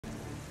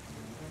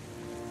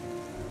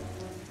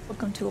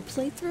Welcome to a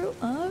playthrough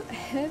of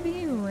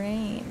Heavy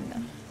Rain,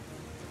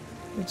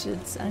 which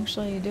it's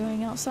actually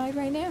doing outside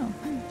right now,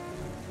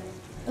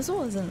 as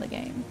well as in the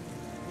game.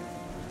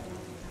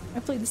 I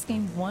played this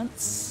game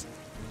once.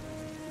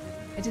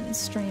 I didn't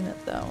stream it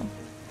though,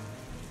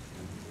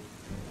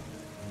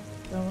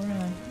 so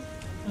we're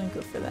gonna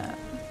go for that.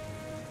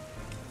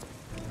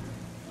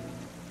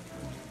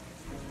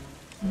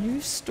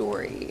 New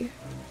story.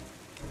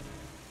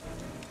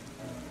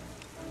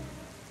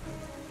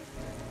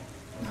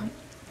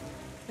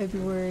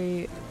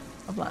 February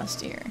of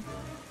last year.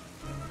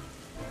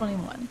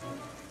 21.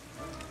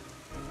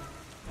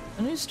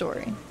 A new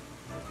story.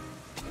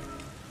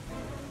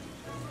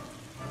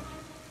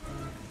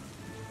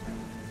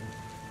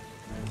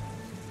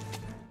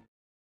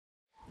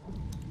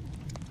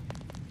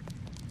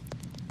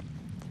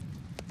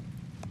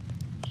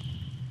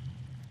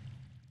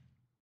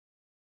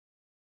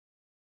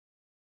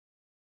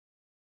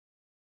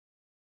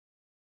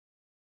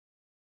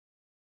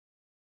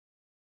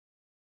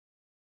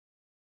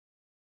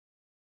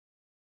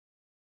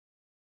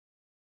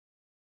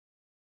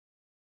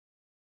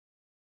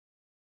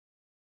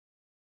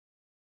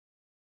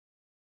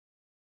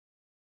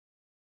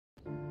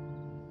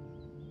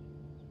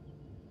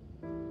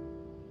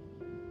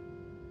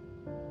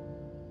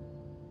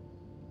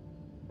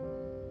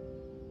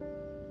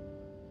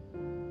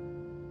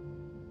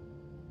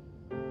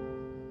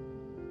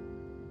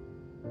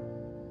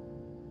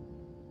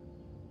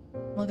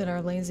 Look at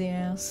our lazy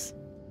ass.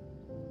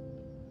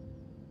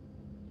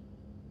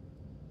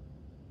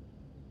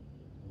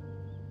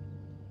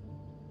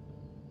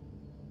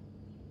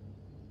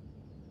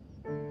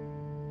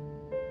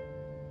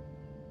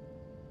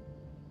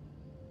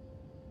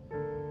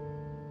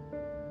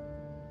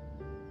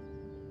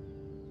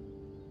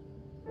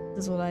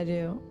 This is what I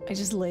do. I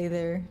just lay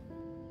there.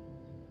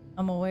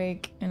 I'm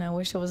awake and I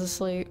wish I was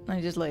asleep.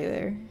 I just lay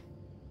there.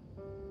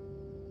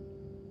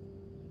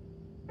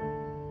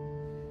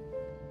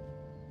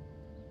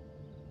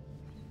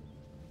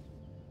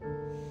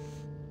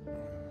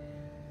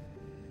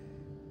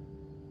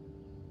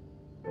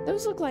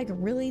 Those look like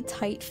really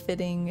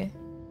tight-fitting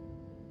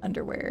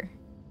underwear.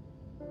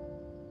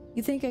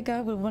 You think a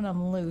guy would want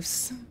them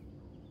loose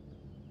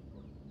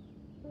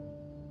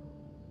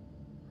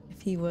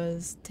if he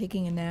was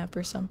taking a nap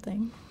or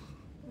something.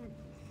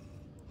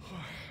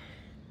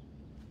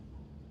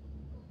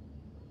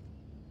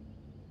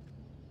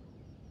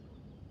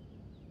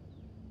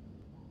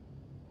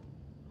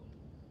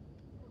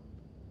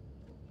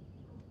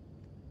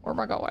 Where am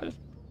I going?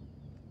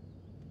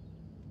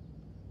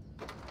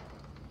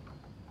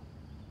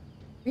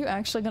 Are you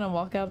actually gonna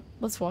walk out?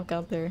 Let's walk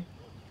out there.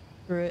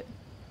 Through it.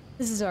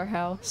 This is our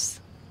house.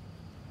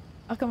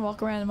 I can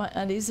walk around in my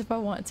undies if I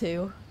want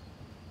to.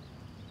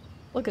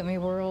 Look at me,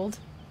 world.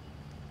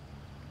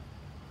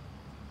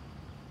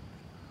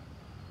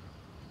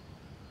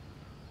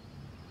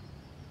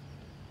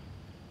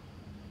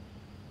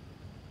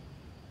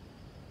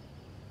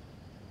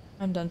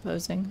 I'm done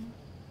posing.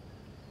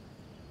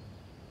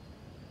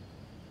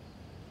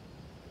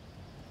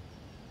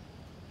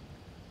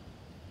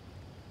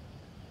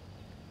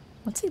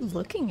 What's he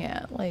looking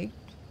at? Like...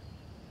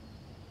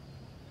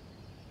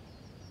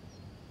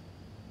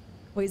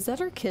 Wait, is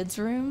that our kids'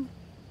 room?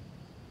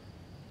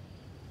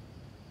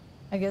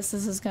 I guess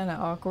this is kind of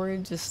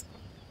awkward, just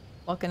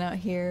walking out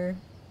here.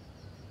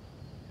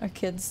 Our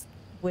kids'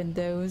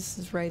 windows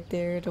is right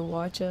there to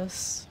watch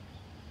us.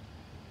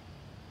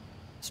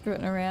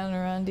 Strutting around in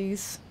our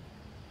undies.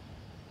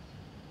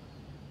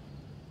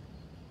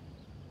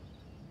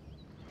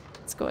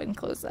 Let's go ahead and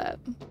close that.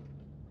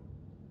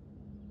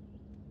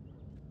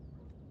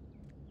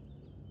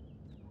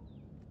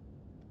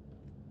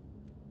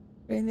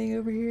 Anything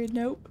over here?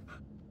 Nope.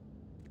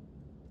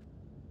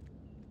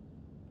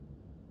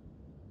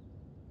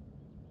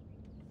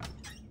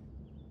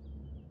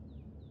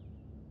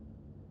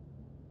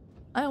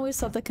 I always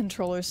thought the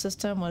controller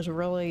system was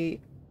really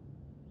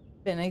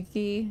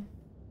finicky.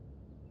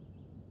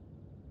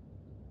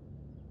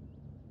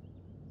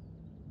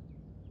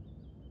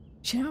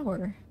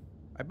 Shower.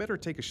 I better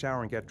take a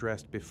shower and get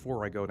dressed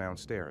before I go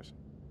downstairs.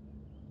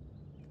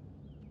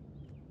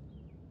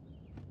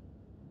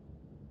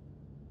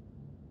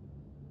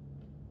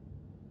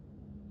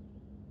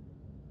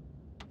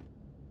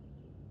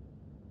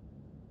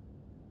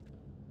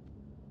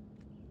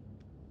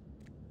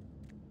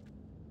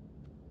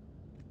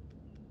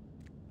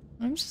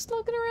 I'm just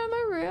looking around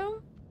my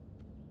room.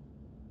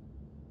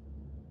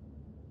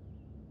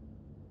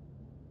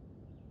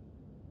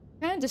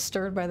 Kind of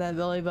disturbed by that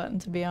belly button,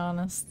 to be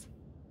honest.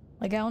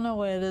 Like, I don't know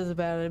what it is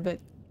about it, but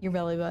your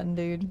belly button,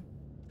 dude.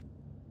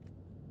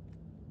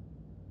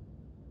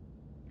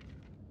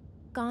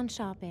 Gone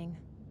shopping.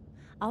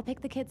 I'll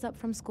pick the kids up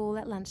from school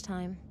at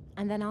lunchtime,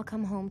 and then I'll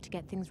come home to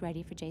get things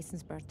ready for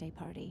Jason's birthday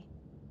party.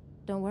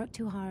 Don't work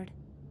too hard.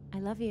 I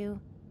love you.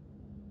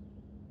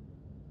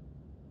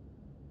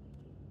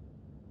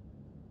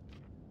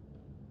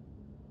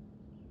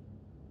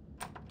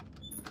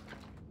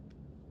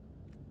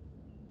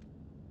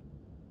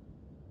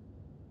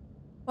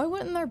 Why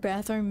wouldn't their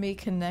bathroom be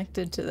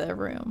connected to their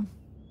room?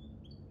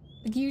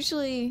 Like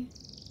usually...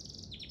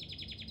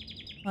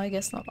 Well, I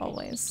guess not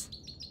always.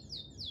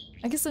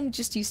 I guess I'm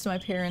just used to my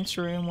parents'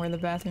 room where the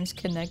bathroom's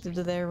connected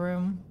to their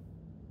room.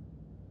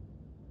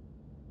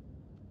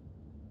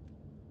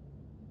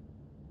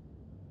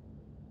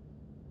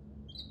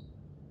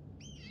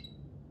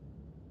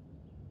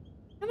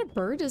 What kind of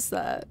bird is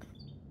that?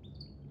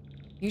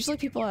 Usually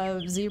people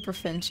have zebra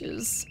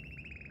finches.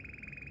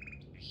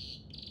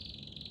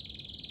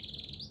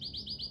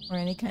 Or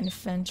any kind of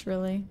finch,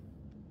 really.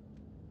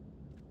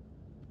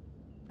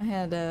 I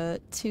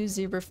had 2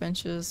 zebra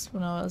finches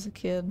when I was a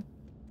kid.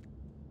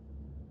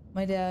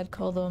 My dad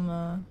called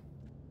them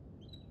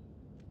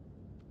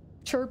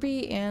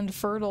Chirpy and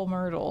Fertile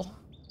Myrtle.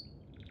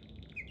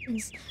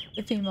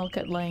 The female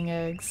kept laying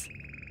eggs.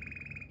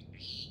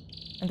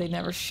 And they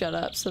never shut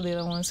up, so the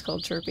other one was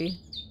called Chirpy.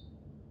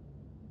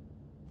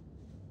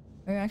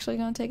 Are you actually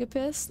gonna take a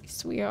piss?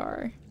 Yes, we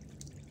are.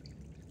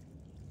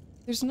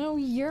 There's no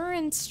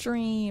urine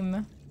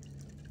stream.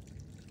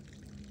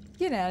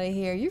 Get out of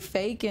here. You're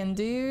faking,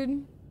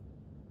 dude.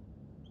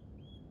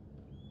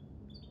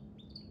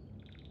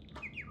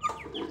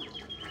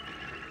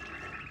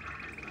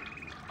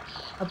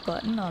 A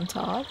button on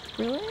top?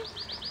 Really?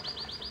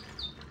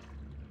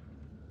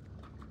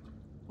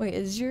 Wait,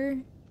 is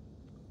the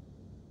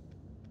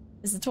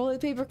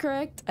toilet paper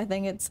correct? I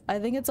think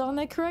it's on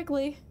it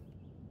correctly.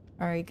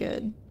 Alright,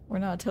 good. We're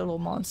not a total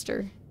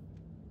monster.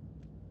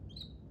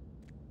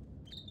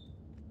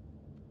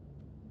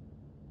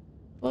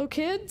 Hello,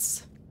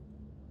 kids?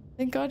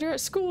 Thank God you're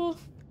at school.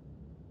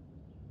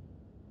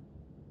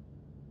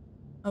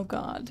 Oh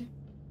God.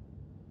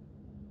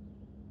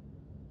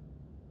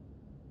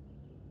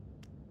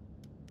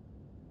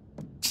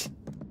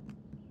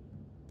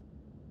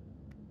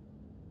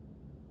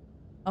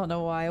 I don't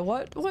know why.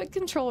 What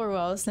controller was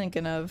I was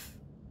thinking of?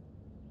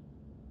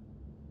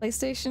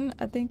 PlayStation?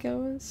 I think I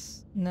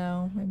was.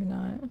 No, maybe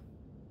not.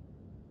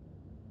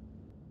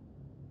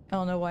 I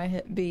don't know why I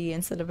hit B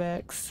instead of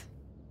X.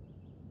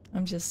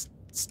 I'm just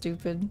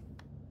stupid.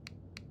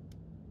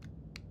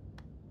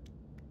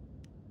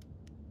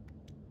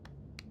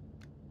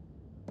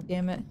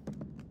 Damn it.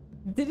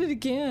 Did it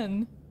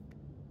again.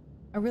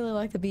 I really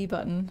like the B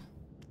button.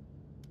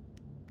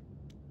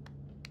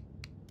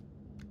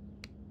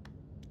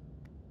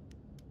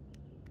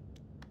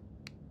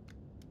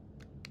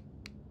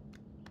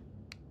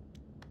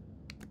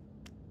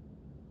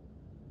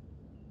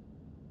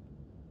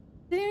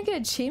 Didn't even get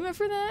an achievement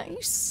for that?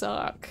 You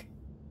suck.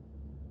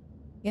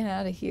 Get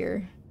out of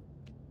here.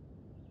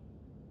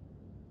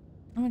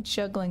 I'm a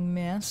juggling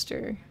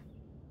master.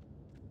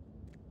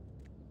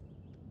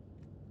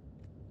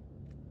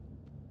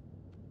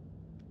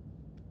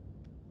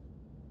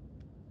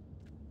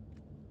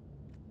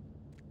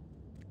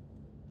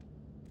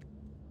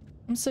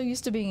 I'm so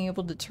used to being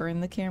able to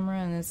turn the camera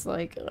and it's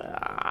like,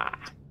 ah,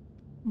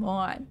 come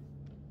on.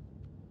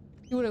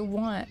 Do what I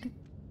want.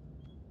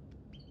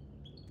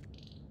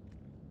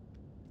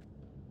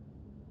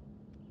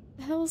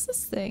 The hell is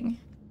this thing?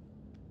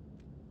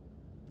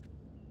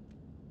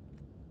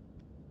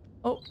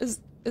 Oh, is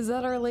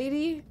that Our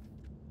Lady?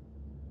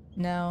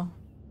 No.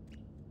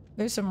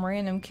 There's some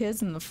random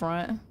kids in the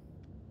front.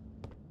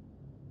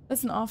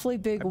 That's an awfully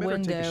big window. I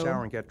better take a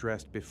shower and get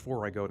dressed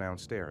before I go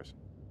downstairs.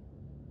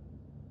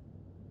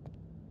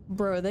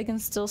 Bro, they can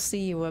still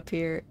see you up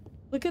here.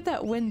 Look at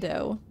that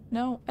window.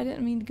 No, I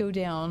didn't mean to go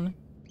down.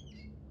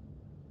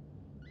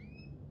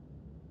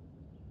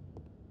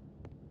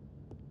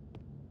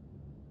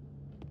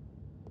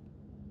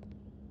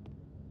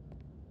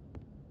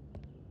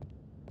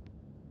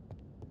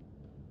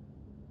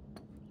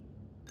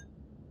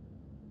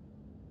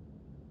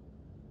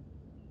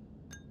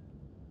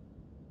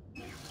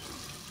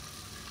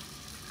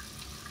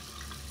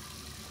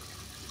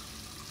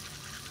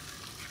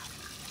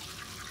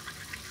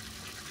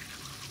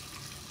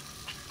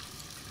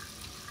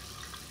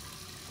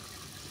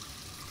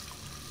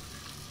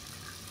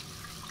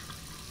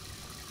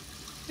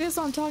 That's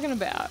what I'm talking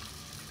about.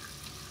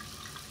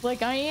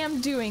 Like, I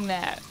am doing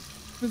that.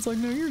 It's like,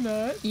 no, you're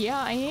not.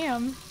 Yeah, I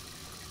am.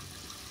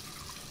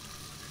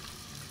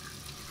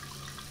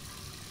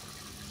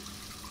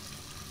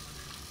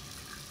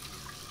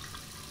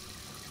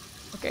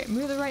 Okay,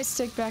 move the right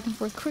stick back and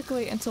forth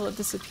quickly until it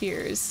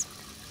disappears.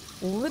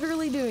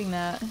 Literally doing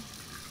that.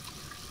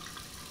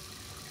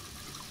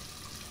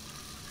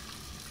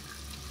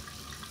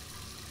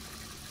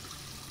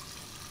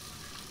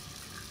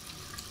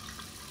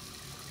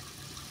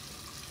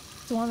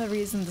 It's one of the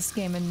reasons this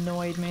game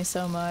annoyed me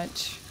so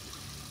much.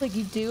 Like,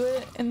 you do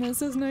it, and then it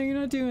says, no, you're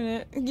not doing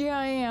it. Yeah,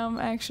 I am,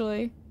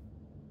 actually.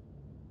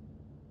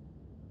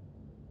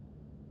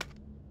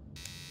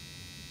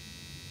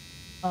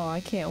 Oh, I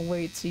can't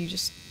wait till you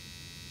just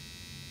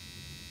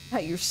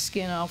cut your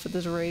skin off with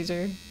this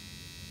razor.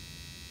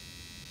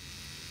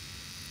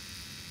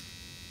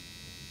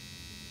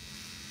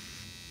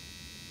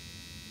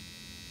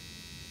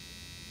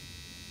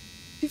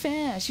 Too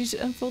fast. You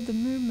should unfold the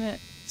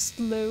movement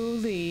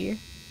slowly.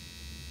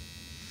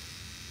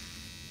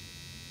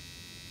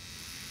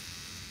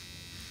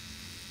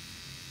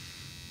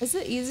 Is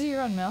it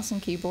easier on mouse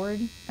and keyboard?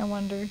 I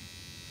wonder.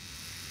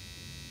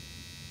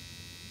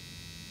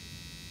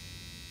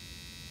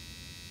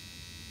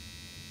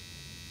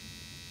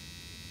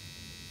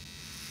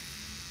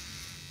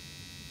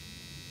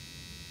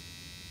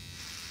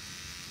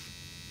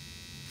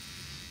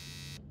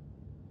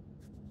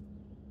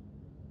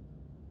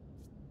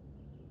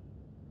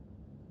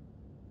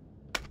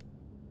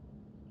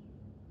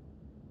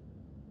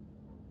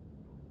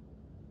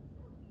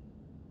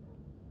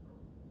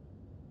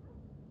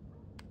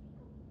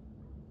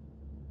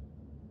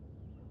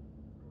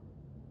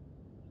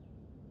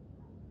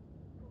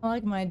 I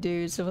like my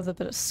dudes with a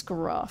bit of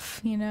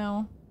scruff, you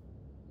know?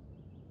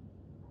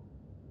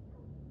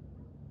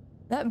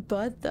 That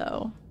bud,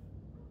 though.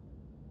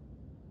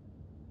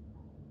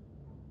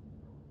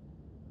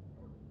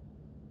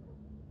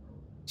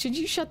 Should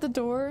you shut the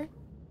door?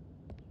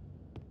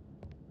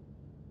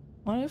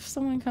 What if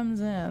someone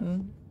comes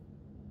in?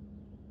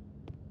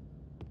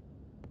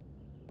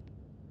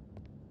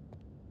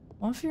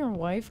 What if your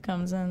wife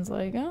comes in and is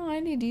like, oh, I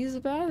need to use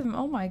the bathroom.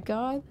 Oh my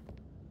god.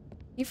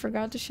 He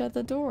forgot to shut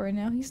the door and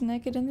now he's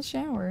naked in the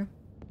shower.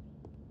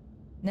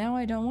 Now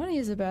I don't want to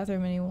use the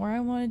bathroom anymore.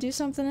 I want to do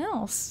something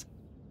else.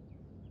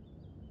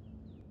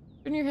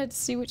 Turn your head to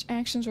see which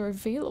actions are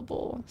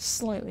available.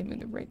 Slightly move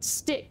the right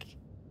stick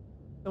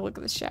to look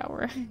at the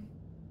shower.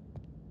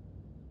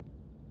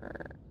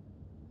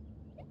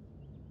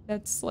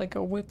 That's like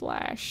a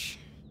whiplash.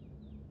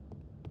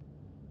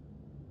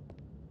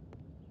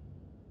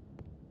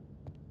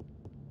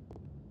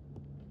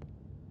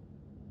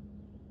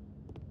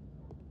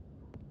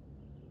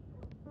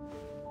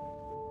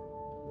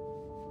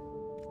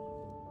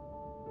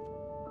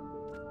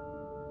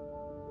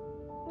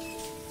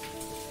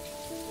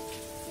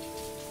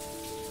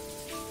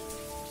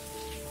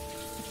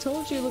 I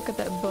told you look at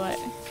that butt.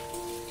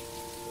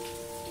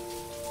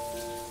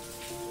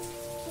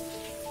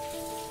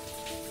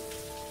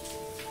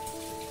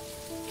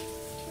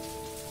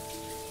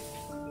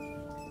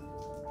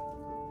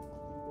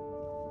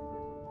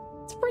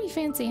 It's a pretty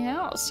fancy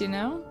house, you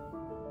know?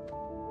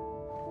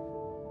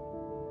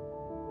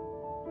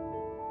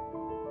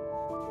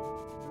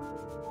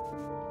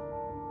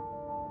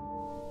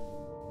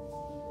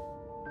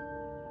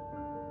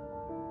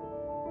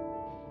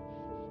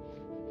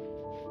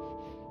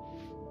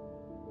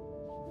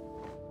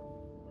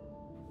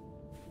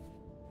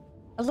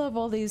 I love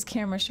all these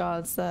camera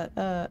shots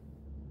that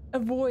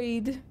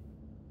avoid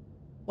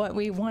what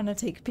we want to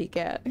take a peek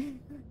at.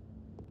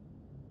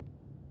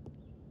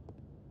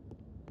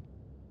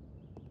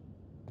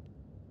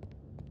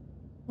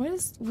 What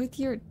is with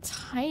your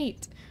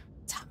tight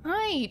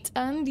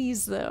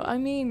undies though? I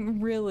mean,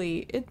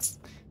 really, it's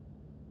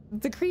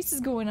the crease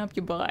is going up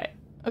your butt,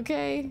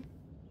 okay?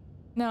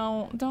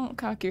 No, don't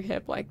cock your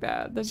hip like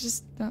that.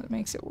 That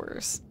makes it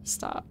worse.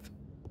 Stop.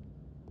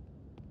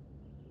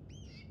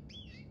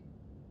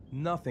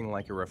 Nothing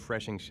like a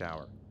refreshing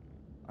shower.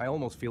 I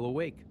almost feel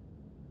awake.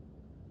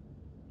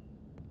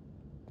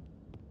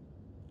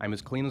 I'm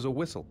as clean as a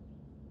whistle.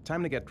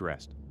 Time to get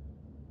dressed.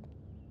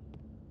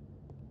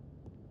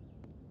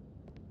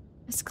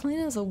 As clean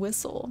as a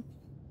whistle.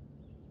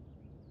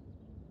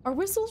 Are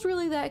whistles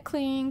really that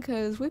clean?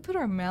 Because we put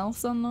our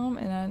mouths on them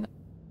and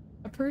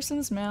a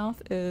person's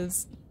mouth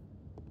is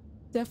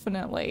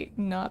definitely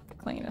not the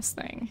cleanest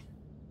thing.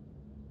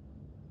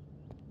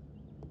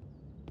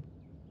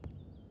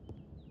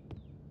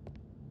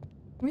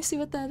 Let me see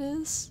what that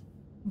is.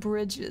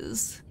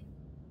 Bridges.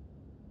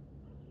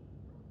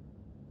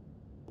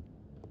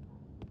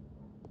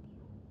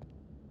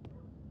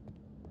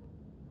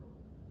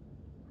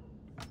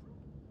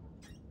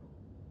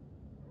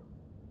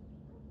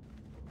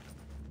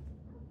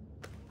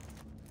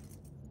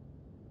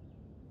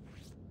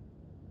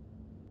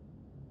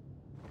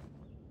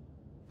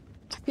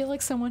 I feel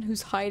like someone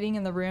who's hiding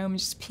in the room,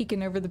 just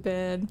peeking over the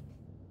bed.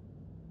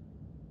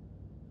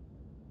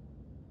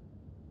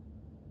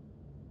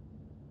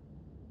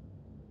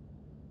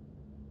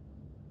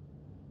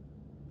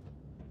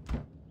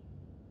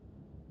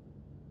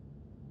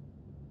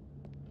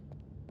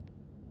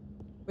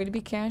 Way to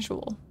be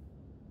casual.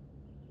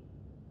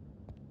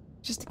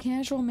 Just a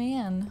casual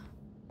man.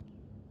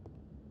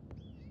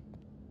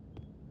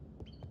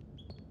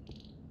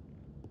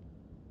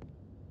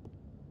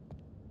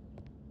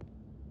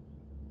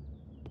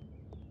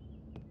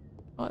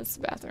 Oh, it's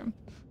the bathroom.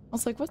 I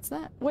was like, what's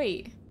that?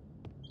 Wait.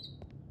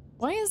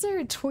 Why is there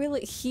a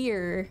toilet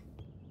here?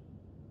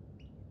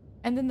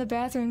 And then the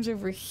bathroom's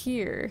over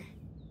here?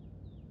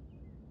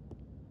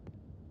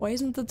 Why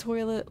isn't the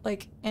toilet,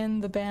 like,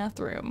 in the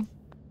bathroom?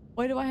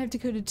 Why do I have to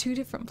go to two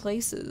different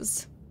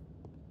places?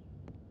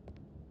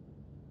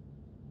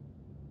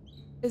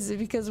 Is it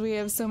because we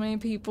have so many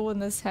people in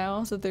this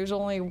house that there's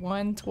only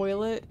one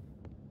toilet?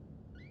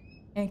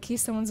 And in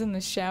case someone's in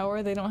the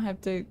shower, they don't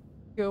have to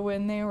go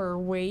in there or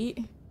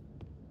wait?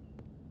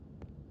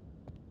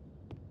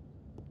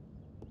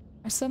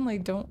 I suddenly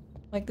don't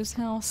like this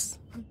house.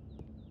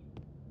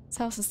 This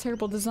house is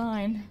terrible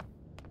design.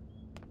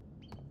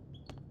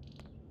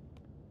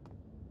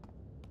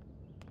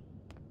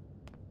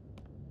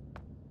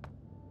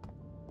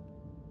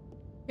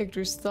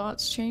 Characters'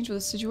 thoughts change with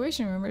the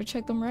situation. Remember to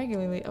check them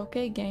regularly.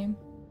 Okay, game.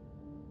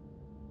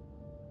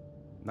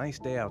 Nice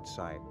day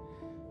outside.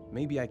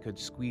 Maybe I could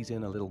squeeze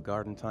in a little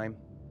garden time?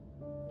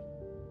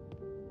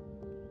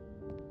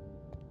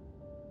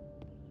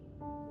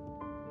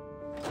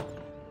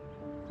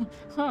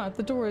 Huh,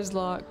 the door is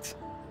locked.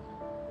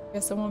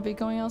 Guess I won't be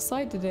going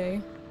outside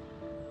today.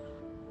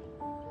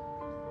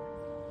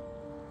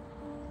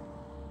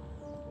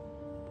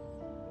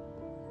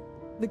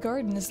 The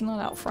garden is not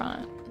out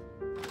front.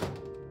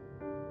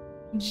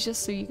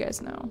 Just so you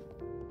guys know.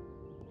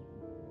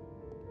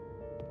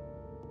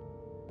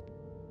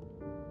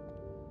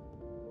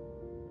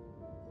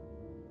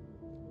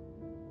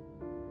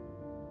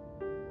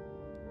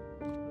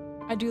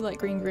 I do like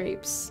green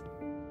grapes.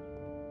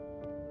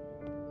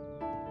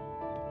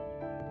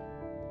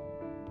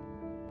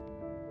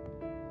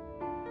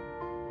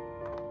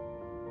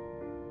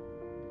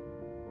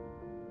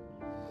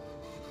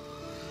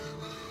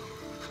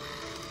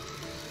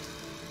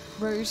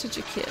 Bro, you're such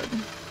a kid.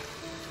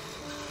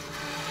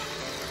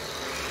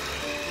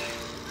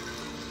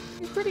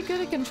 He's pretty good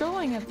at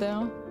controlling it,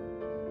 though.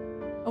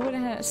 I would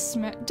have had a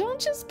smack. Don't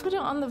just put it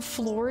on the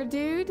floor,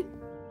 dude.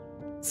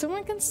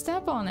 Someone can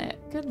step on it.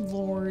 Good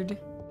lord.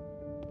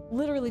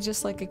 Literally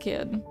just like a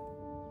kid.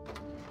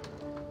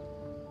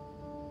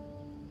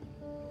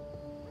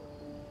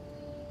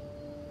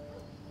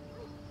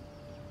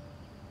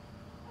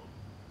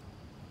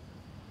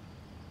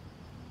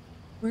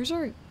 Where's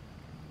our...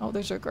 Oh,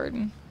 there's our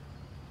garden.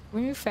 Can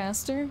we move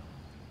faster?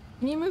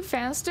 Can you move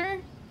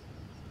faster?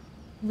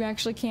 We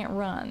actually can't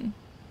run.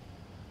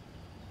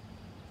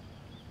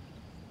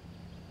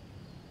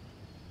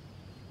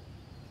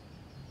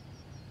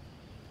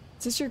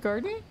 Is this your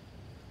garden?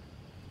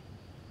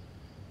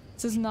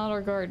 This is not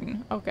our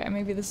garden. Okay,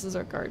 maybe this is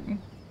our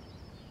garden.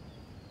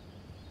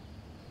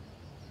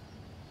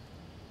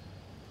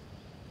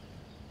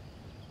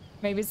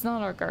 Maybe it's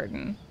not our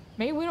garden.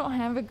 Maybe we don't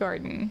have a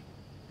garden.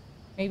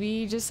 Maybe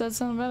you just said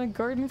something about a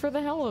garden for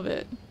the hell of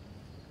it.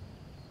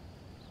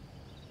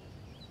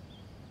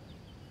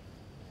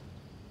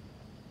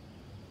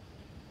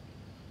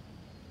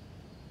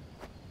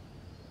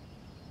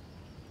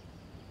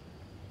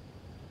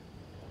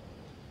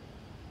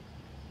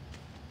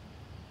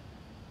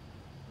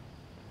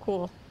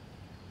 Cool.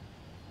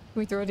 Can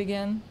we throw it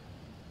again?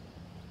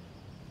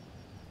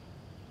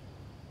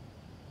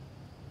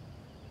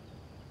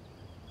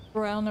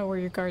 Or I don't know where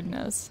your garden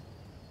is.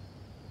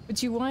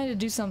 But you wanted to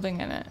do something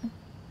in it.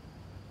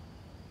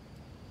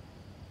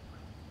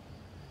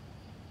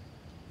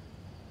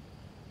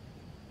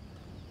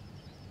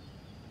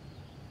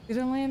 Did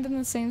it land in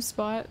the same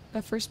spot I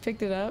first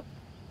picked it up?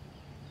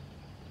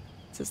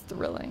 This is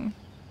thrilling.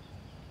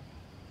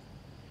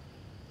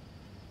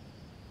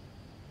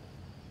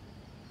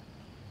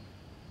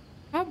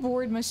 How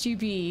bored must you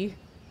be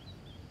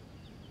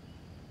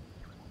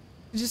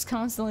to just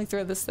constantly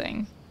throw this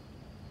thing?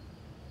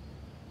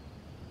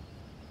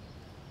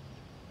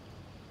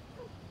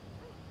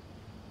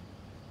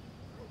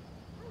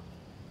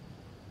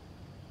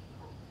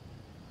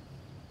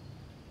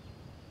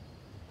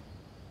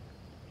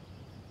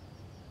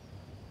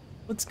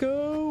 Let's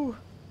go!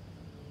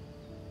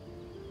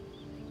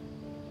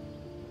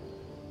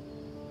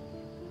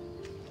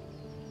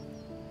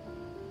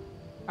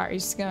 Alright, you're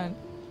just gonna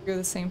go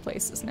the same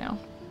places now.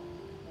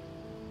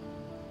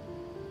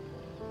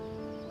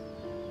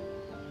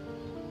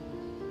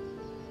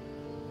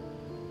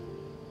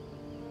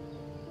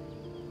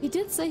 He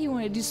did say he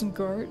wanted to do some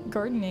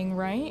gardening,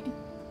 right?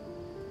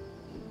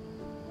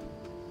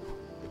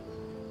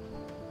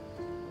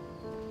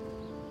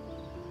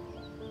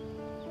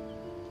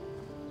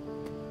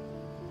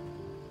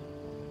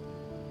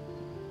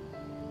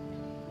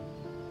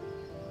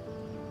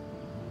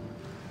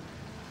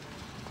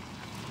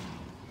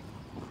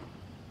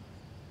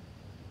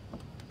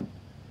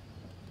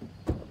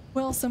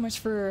 Well, so much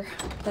for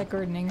that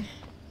gardening.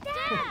 Dad!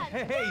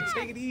 Hey,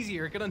 take it easy.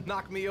 You're gonna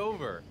knock me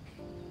over.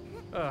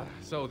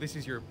 So this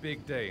is your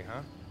big day,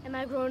 huh? Am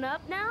I grown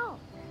up now?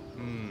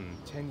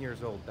 10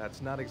 years old.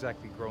 That's not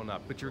exactly grown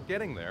up, but you're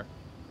getting there.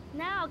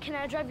 Now, can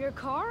I drive your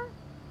car?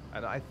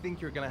 And I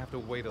think you're gonna have to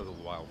wait a little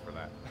while for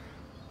that.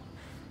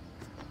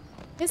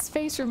 His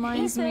face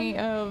reminds me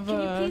of,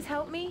 Can you please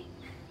help me?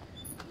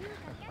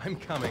 I'm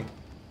coming.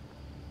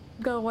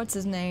 what's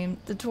his name?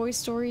 The Toy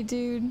Story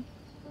dude?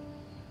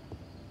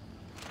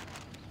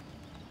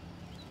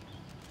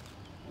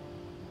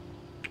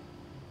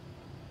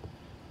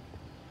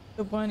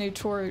 The one who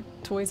tore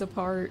toys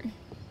apart.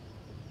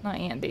 Not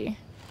Andy.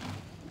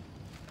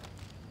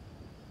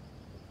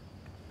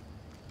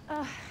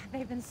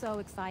 They've been so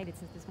excited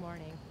since this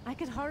morning. I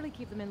could hardly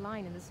keep them in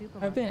line in the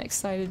supermarket. I've been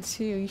excited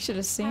too. You should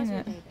have seen How's your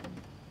it. day been?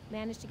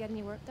 Managed to get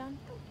any work done?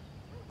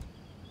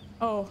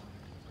 Oh,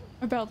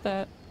 about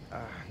that.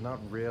 Not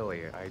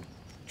really. I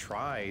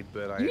tried,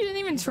 but You didn't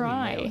even really nail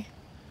try. it.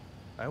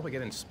 I hope I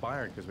get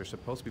inspired because we're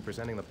supposed to be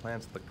presenting the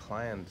plans to the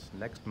client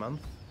next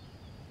month.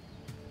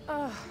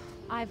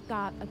 I've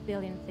got a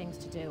billion things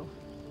to do.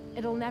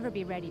 It'll never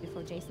be ready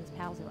before Jason's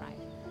pals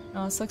arrive.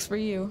 Oh, it sucks for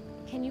you.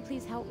 Can you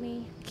please help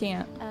me?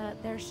 Can't.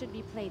 There should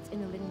be plates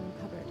in the living room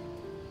cupboard.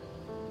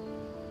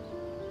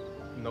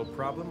 No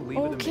problem. Leave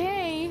it to me.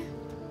 Okay.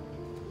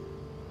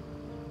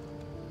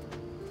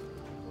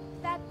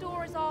 That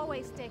door is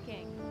always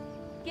sticking.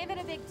 Give it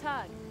a big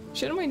tug.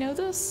 Shouldn't we know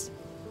this?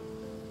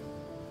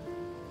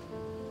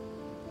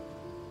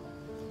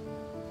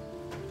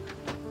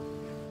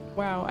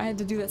 Wow, I had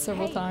to do that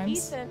several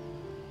times. Ethan.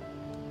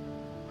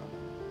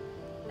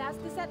 That's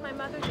the set my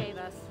mother gave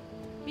us.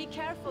 Be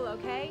careful,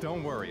 okay?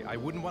 Don't worry. I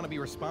wouldn't want to be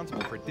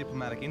responsible for a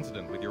diplomatic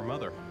incident with your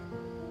mother.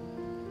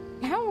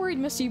 How worried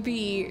must you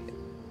be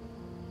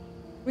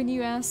when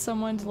you ask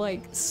someone to,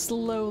 like,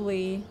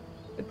 slowly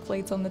put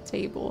plates on the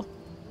table?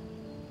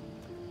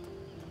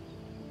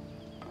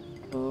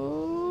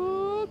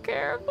 Oh,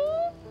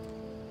 careful!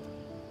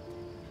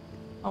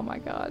 Oh my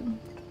god.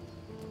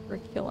 You're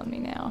killing me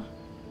now.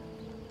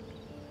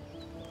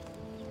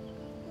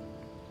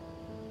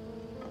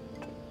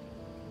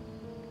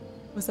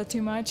 Was that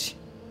too much?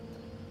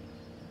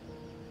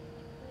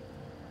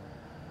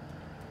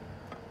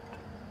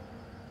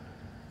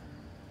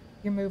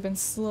 You're moving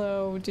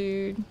slow,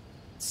 dude.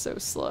 So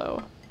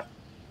slow.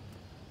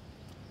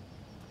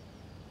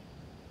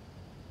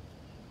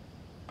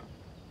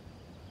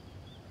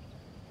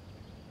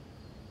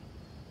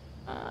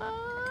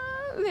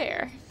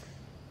 There.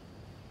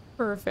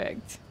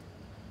 Perfect.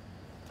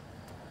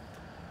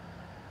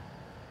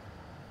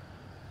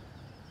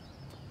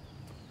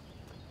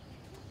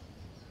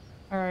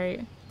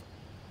 Alright.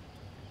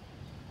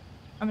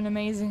 I'm an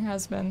amazing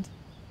husband.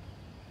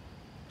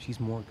 She's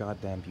more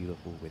goddamn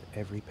beautiful with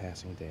every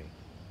passing day.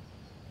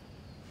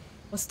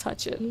 Let's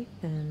touch it.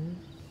 Ethan.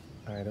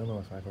 I don't know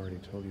if I've already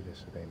told you this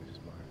today, Mrs.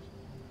 Mars,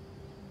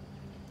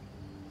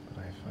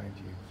 but I find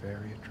you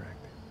very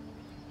attractive.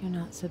 You're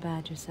not so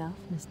bad yourself,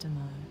 Mr.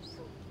 Mars.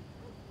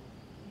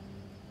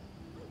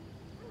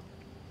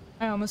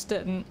 I almost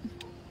didn't.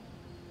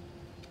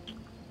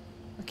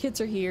 Our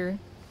kids are here.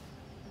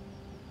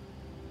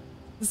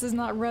 This is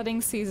not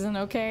rutting season,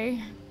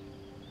 okay?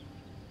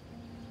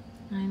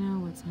 I know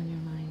what's on your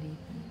mind,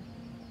 Ethan.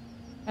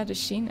 How does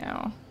she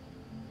know?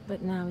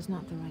 But now is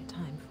not the right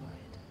time for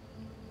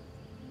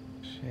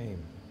it.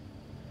 Shame.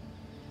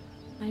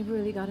 I've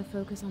really got to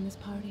focus on this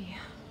party.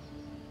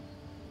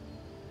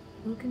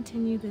 We'll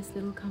continue this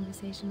little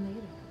conversation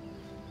later.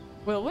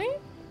 Will we?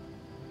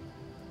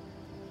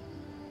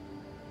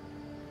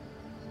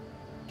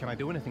 Can I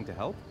do anything to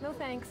help? No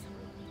thanks.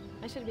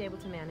 I should be able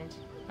to manage.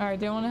 Alright,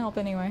 they want to help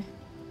anyway.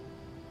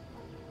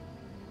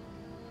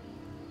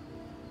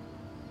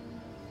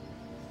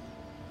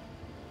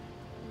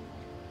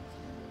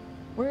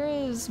 Where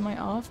is my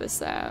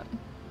office at?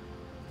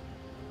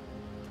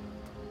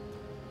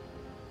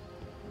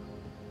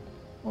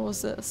 What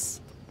was this?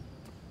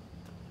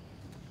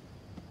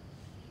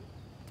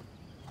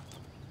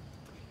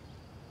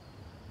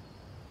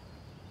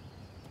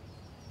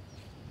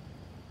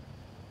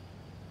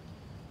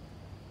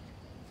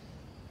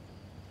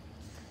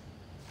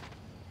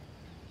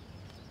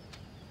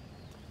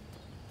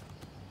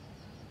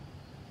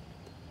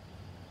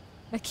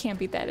 That can't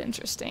be that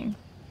interesting.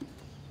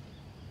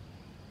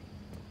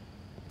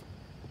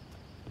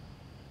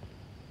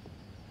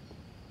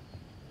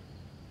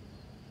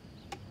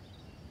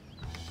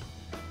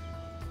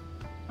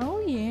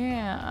 Oh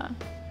yeah.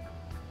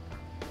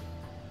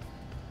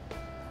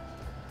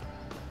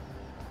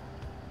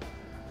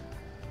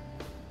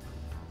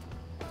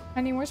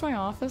 Honey, where's my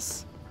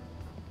office?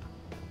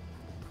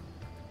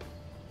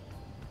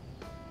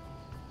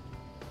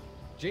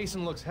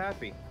 Jason looks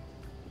happy.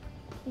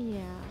 Yeah.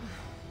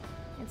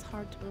 It's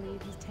hard to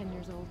believe he's 10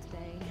 years old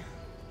today.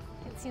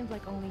 It seems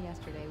like only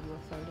yesterday we were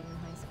flirting in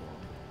high school.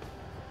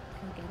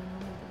 And getting on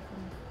with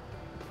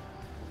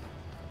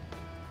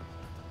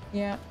it.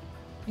 Yeah.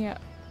 Yeah.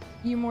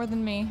 You more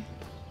than me.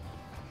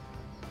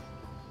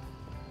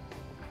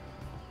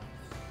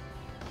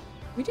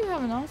 We do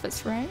have an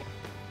office, right?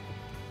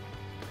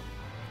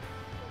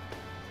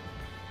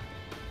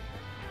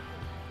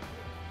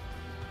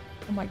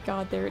 Oh my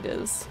god, there it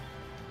is.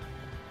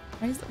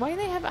 Why do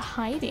they have it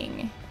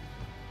hiding?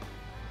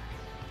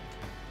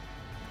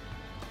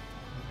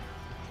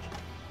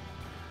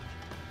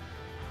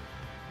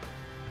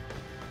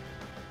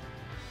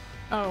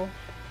 Oh.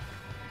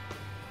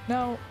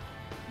 No.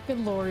 Good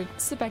lord.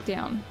 Sit back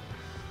down.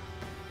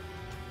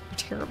 You're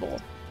terrible.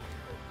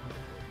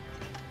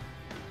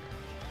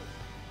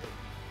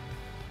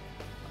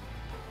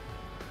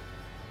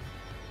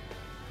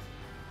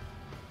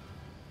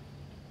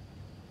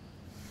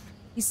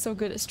 He's so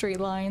good at straight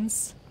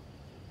lines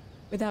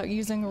without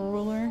using a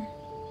ruler.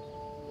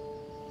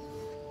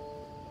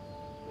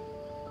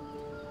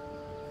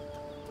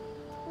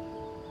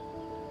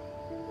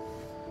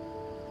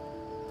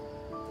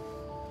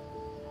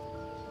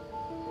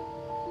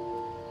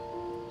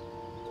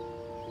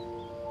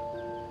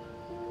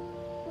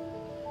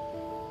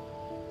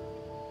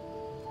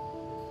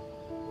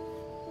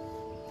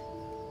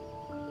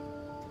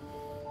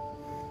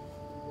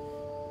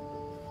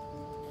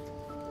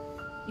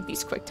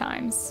 These quick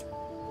times.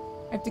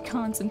 I have to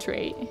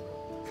concentrate.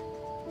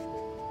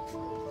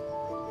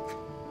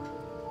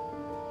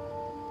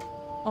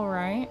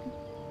 Alright.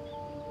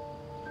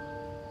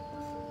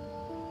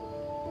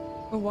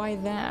 But why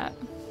that?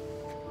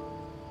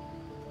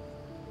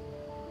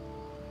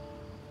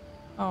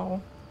 Oh.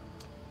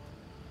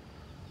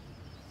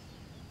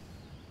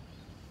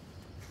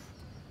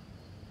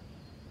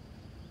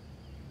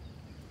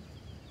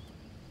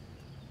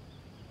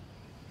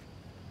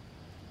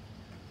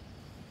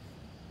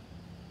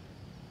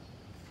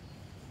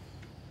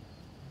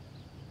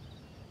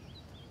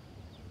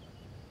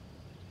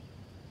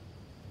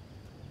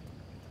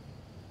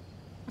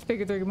 I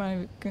figured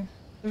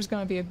there's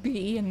gonna be a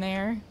bee in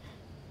there.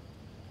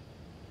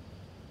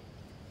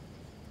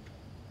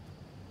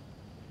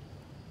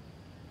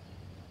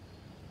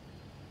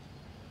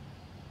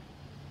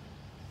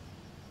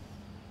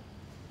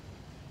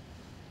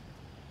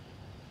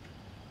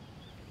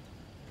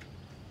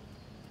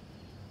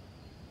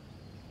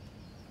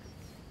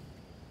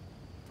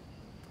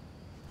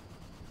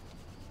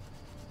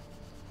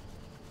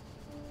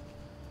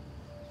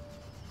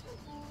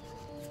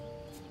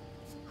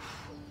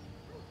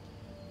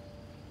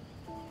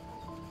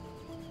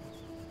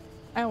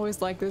 I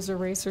always like those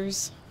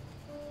erasers.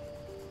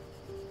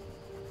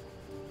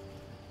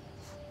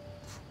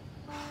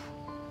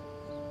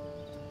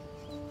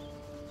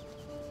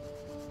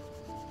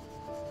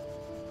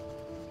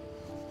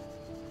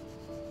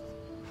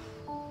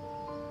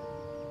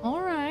 All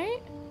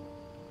right.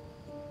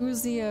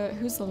 Who's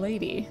the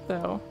lady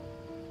though?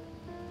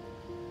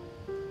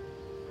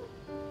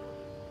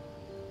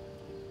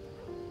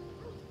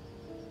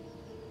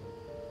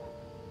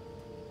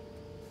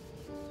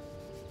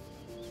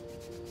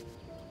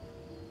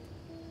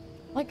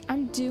 Like,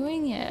 I'm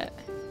doing it.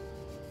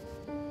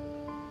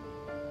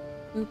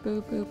 Boop,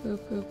 boop, boop, boop,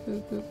 boop,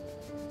 boop, boop.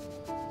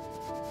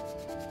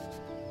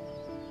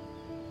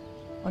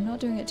 I'm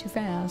not doing it too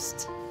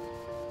fast.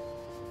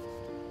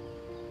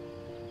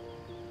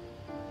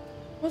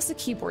 What's the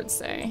keyboard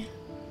say?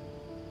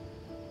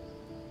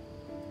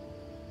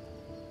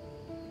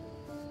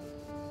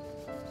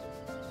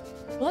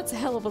 Well, that's a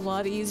hell of a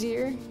lot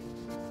easier.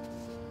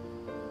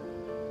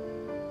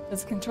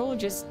 This controller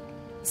just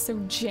is so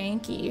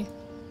janky.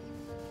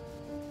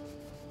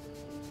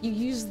 You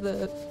use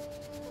the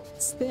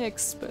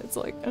sticks, but it's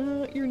like,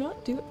 you're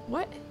not doing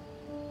what?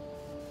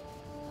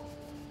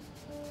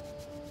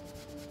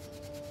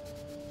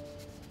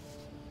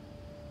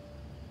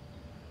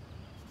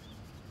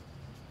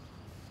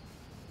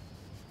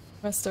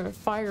 I start a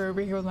fire over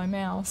here with my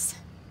mouse.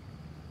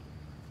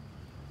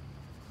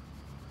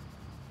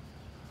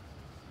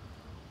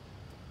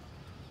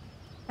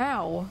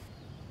 How?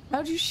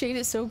 How'd you shade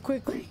it so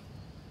quickly?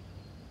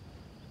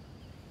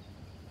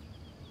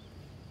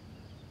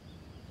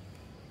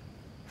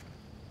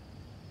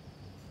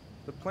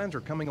 The plans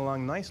are coming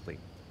along nicely.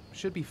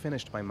 Should be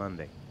finished by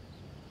Monday.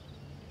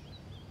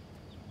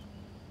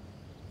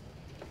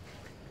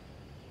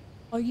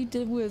 All you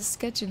did was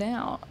sketch it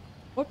out.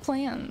 What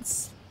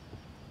plans?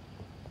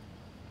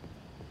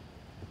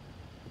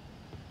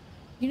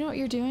 You know what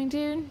you're doing,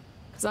 dude?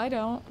 Because I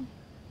don't.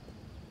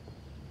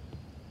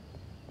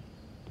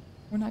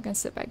 We're not gonna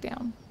sit back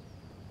down.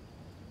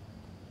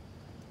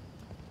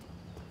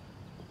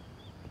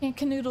 Can't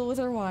canoodle with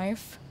her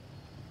wife.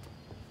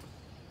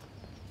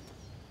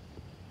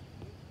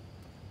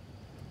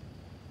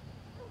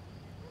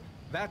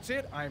 That's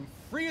it. I'm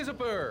free as a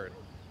bird.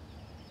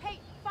 Hey,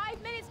 5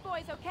 minutes,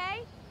 boys,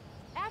 okay?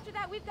 After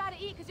that, we've got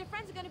to eat because your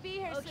friends are going to be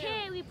here soon.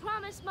 Okay, we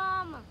promise,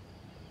 Mom.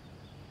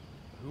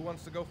 Who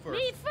wants to go first?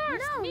 Me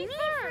first! No, me me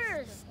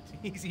first!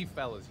 Easy,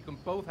 fellas. You can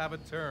both have a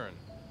turn.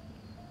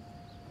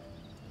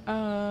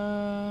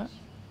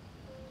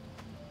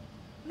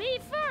 Me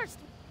first!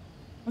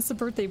 That's the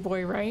birthday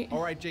boy, right?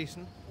 All right,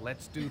 Jason.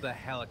 Let's do the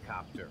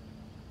helicopter.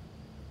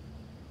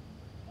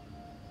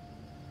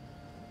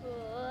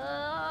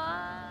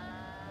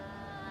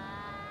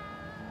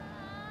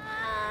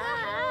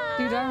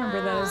 Dude, I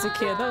remember that as a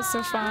kid. That was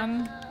so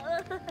fun.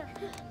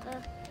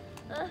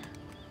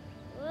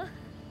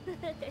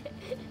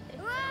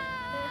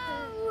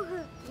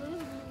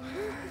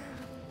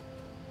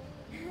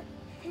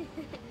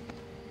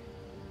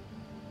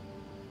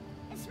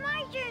 It's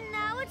my turn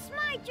now. It's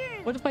my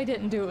turn. What if I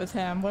didn't do it with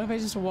him? What if I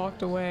just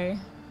walked away?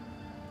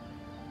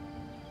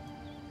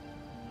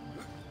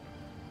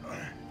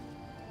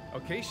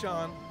 Okay,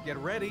 Sean, get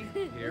ready.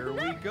 Here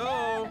we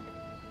go.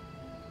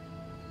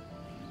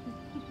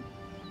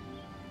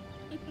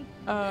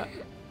 Oh,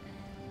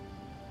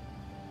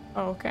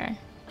 okay.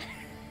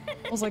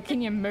 I was like,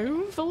 can you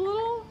move a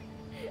little?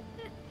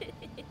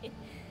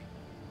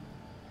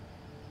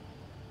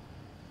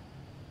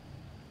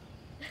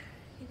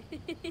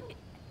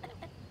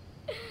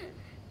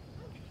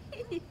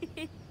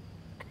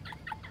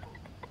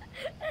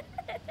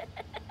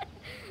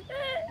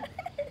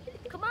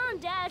 Come on,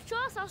 Dad, show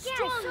us how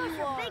strong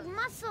you are. Big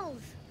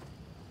muscles.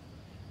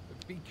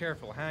 Be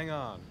careful. Hang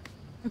on.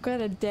 I've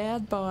got a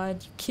dad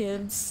bod,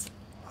 kids.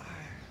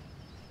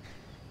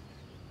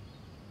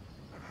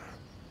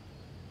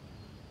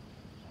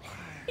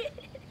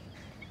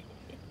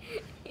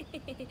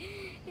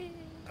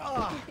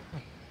 Oh.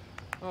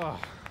 Oh.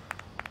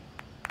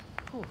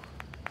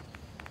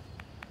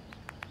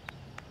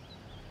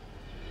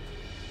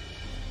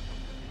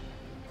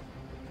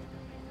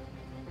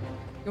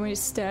 You want me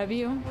to stab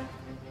you?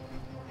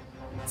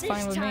 It's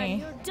fine with This time me.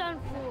 you're done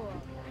for.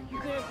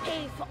 You're gonna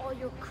pay for all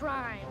your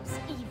crimes,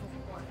 evil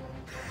one.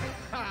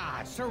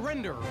 Ha!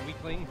 Surrender,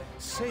 weakling.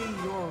 Say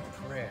your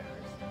prayers.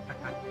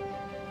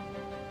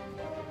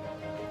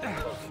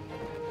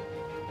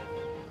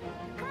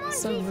 Come on,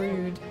 So Jason.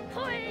 rude.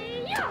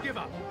 Hi-ya! Give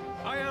up.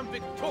 I am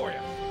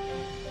victorious.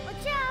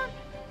 Watch out.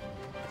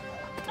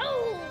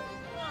 Oh!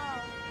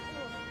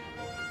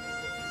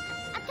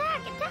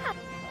 Attack, attack.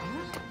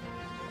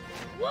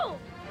 Whoa!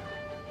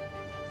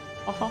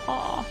 Ha ha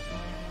ha.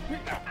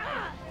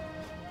 Ah!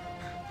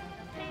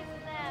 Pay for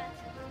that.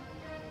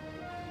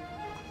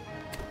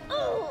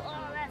 Oh!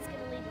 Oh, that's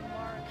gonna leave a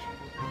mark.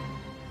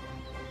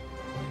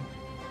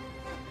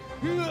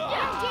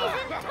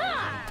 Jason.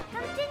 Ah!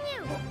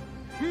 Continue.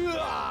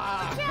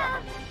 Ah! Watch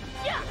out.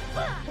 Yeah!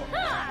 Ah!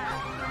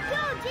 Ah!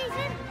 Go,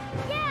 Jason.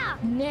 Yeah.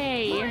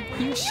 Nay,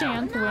 you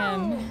shan't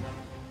win.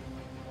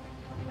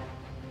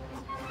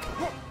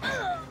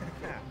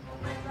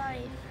 My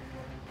life.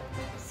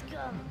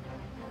 Scum.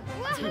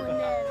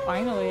 Whoa.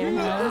 Finally, it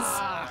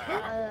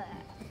has.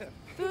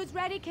 Food's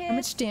ready, kids. How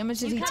much damage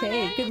did he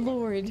take? Good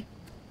lord.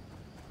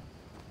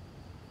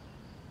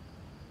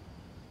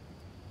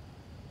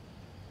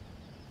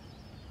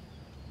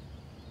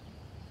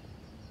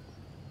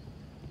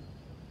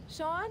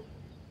 Sean,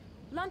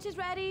 lunch is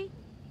ready.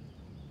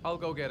 I'll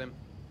go get him.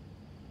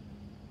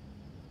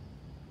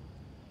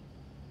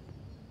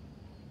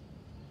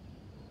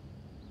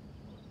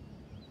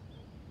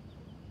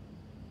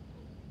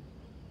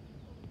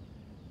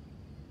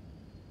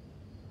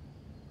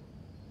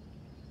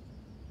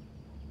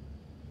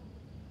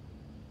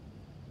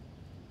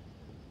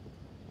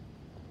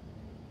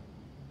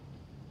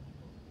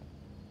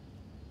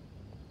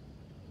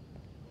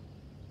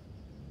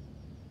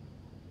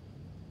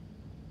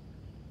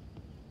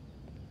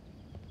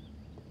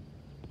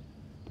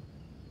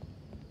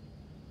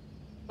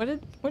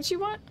 What'd you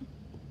want?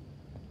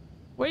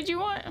 What did you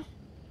want?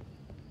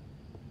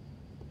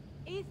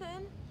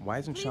 Ethan. Why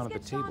isn't please Sean at the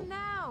get Sean table?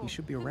 now. He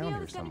should be The around here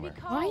meal's gonna be somewhere.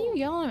 Why are you cold.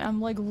 yelling? I'm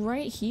like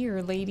right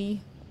here,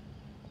 lady.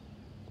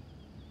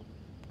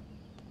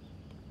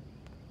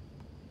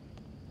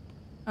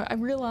 I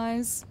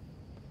realize.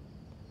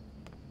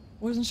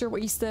 Wasn't sure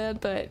what you said,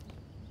 but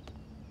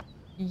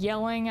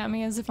yelling at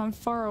me as if I'm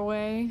far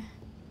away.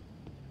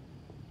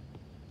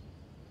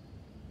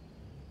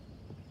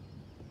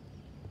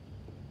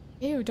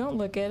 Ew, don't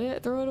look at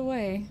it. Throw it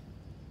away.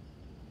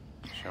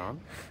 Sean?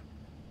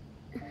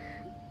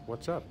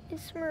 What's up?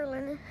 It's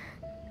Merlin.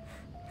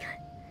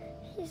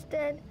 He's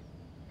dead.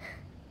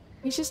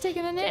 He's just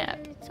taking a nap.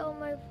 And it's all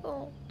my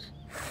fault.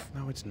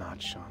 No, it's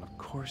not, Sean. Of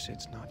course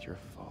it's not your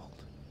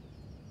fault.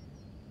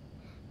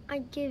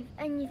 I'd give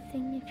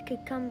anything if you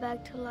could come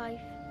back to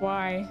life.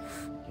 Why?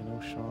 You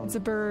know, Sean, It's a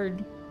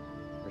bird.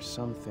 there's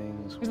some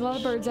things There's a lot of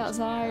which birds just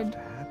outside. have to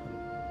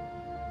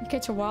happen, You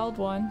catch a wild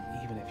one.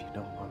 even if you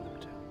don't want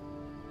them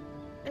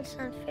to. It's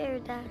not fair,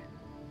 Dad.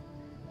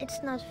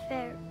 It's not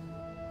fair.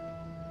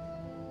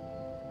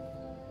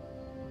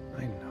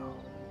 I know.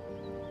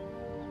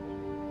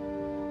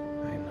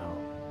 I know.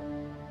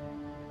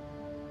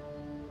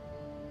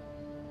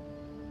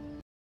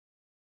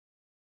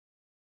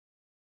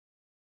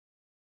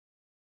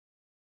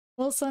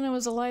 Well, son, I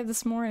was alive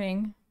this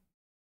morning.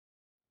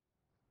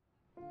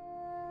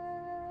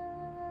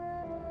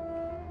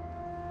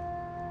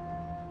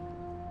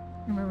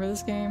 Remember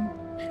this game?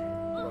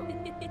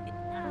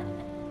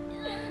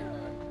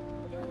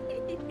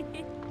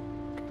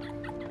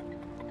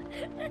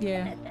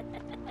 Yeah.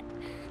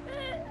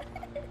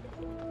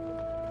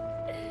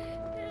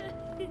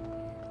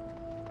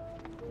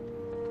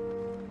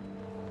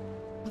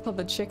 I thought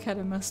the chick had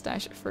a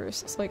mustache at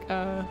first. It's like,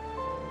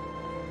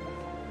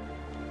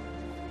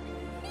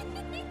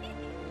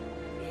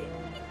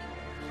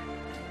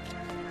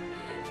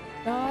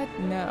 God,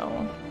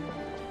 no.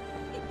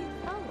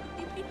 Oh,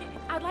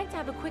 I'd like to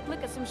have a quick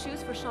look at some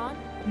shoes for Sean.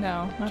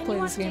 No, I Can you played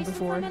watch this game Jason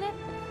before. For a minute?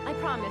 I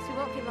promise, we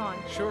won't be long.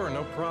 Sure,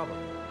 no problem.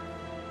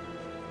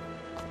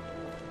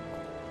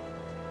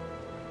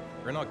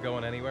 We're not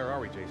going anywhere, are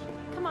we, Jason?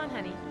 Come on,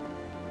 honey.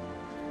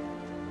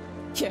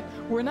 Yeah,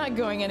 we're not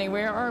going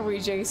anywhere, are we,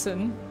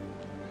 Jason?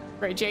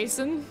 Right,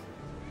 Jason?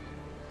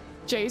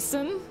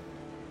 Jason?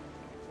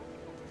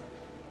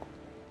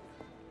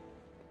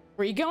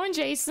 Where you going,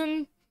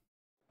 Jason?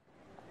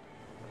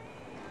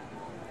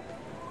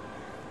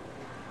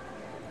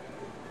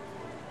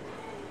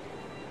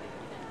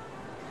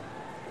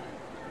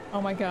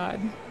 Oh my god.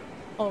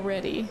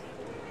 Already.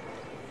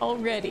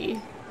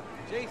 Already.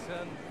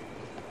 Jason!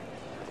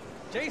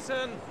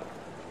 Jason!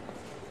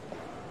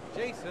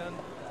 Jason!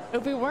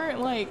 If we weren't,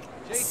 like,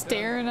 Jason.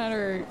 staring at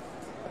her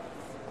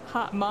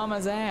hot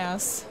mama's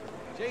ass.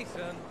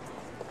 Jason!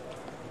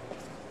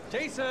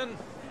 Jason!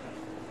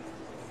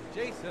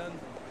 Jason!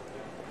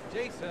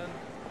 Jason!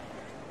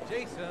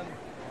 Jason!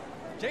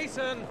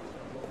 Jason!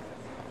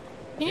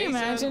 Can you Jason.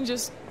 imagine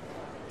just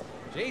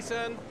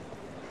Jason!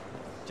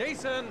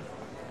 Jason!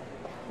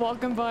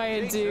 walking by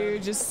a Jason.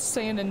 dude just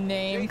saying a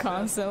name Jason.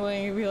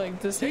 constantly? Be like,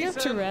 does he have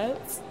Jason.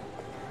 Tourette's?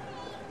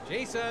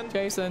 Jason.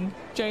 Jason.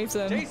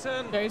 Jason.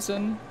 Jason.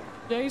 Jason.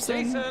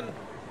 Jason.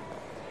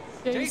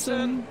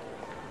 Jason.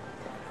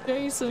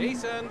 Jason.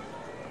 Jason.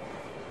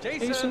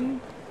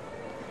 Jason.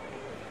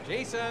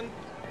 Jason.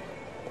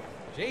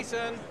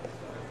 Jason.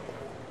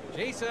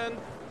 Jason.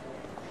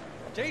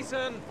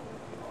 Jason.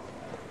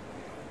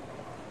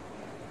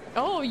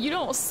 Oh, you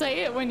don't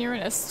say it when you're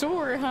in a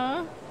store,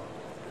 huh?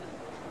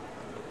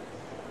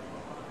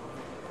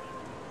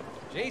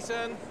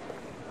 Jason.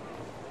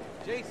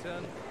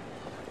 Jason.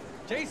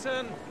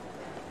 Jason.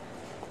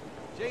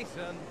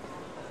 Jason.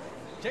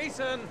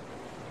 Jason.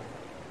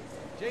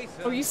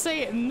 Jason. Oh, you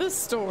say it in the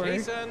store.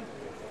 Jason.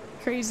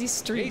 Crazy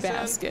street Jason.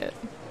 basket.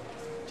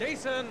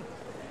 Jason.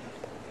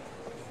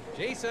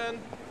 Jason.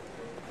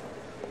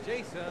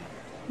 Jason.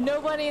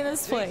 Nobody in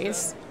this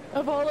place.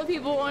 Of all the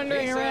people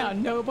wandering Jason.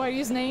 around,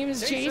 nobody's name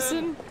is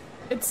Jason. Jason.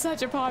 It's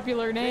such a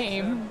popular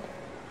name.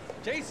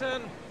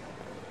 Jason.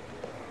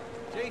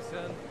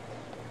 Jason.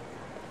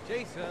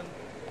 Jason.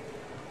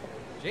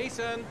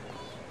 Jason.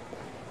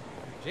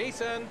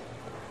 Jason.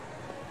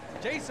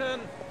 Jason.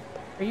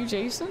 Are you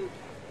Jason?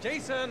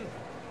 Jason.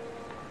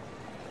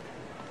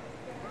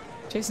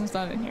 Jason's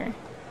not in here.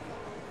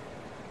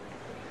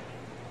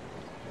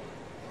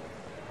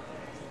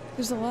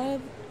 There's a lot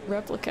of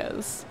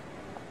replicas.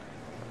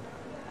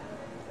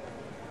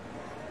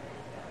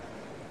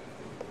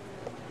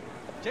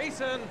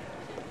 Jason.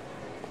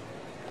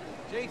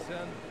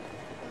 Jason.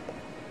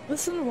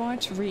 Listen,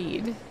 watch,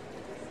 read.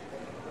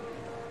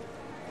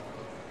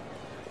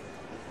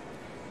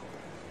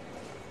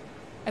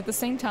 At the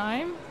same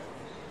time?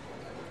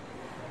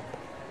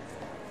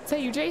 Is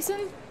that you,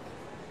 Jason?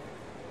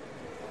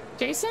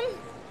 Jason?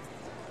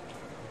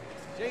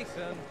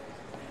 Jason.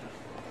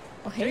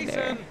 Oh, hey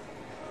there. Jason.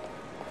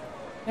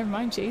 Never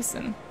mind,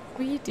 Jason.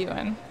 What are you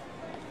doing?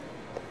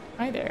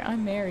 Hi there,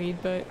 I'm married,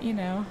 but you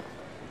know.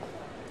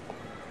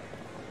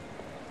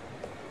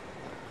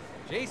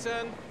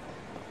 Jason.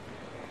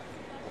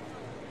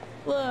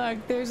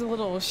 Look, there's a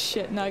little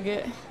shit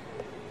nugget.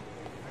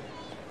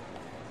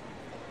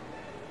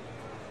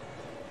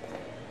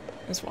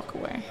 Just walk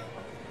away.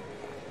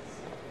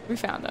 We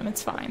found him,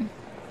 it's fine.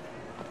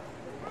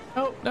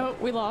 Oh, no,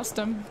 we lost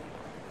him.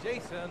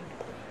 Jason.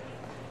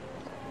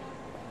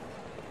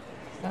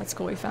 That's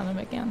cool, we found him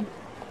again.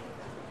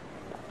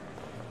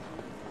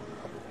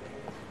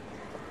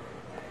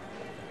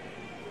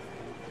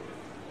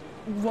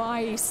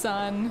 Why,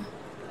 son?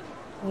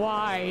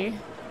 Why?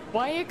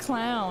 Why a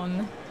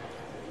clown?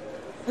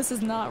 This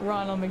is not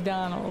Ronald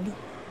McDonald.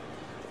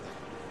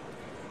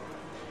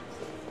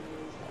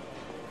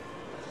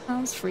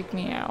 Clowns freak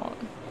me out.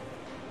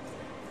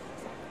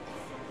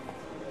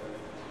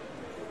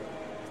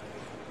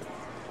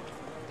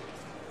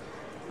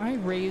 I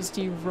raised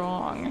you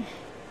wrong.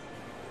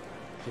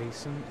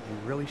 Jason,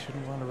 you really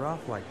shouldn't wander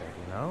off like that,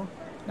 you know?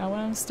 Not when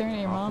I'm staring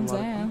at your Awful mom's lot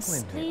of people ass.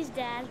 in here. Please,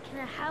 Dad, can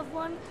I have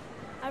one?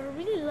 I would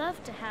really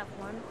love to have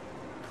one.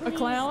 A Please,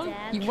 clown?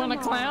 Dad, You want a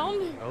come clown?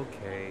 on.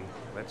 Okay,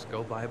 let's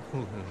go buy a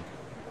balloon.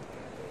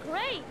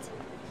 Great!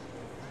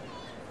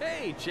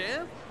 Hey,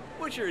 champ.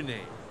 What's your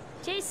name?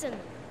 Jason,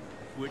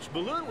 Which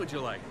balloon would you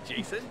like,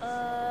 Jason?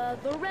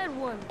 the red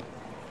one.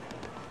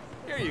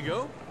 Here you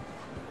go.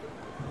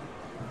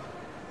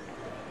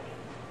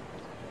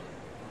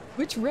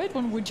 Which red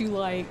one would you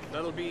like?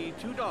 That'll be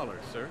 $2,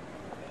 sir.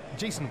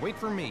 Jason, wait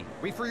for me.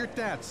 Wait for your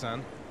dad,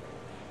 son.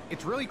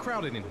 It's really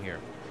crowded in here.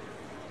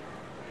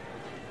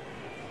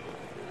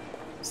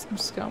 I'm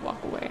just gonna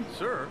walk away.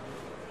 Sir,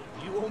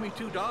 you owe me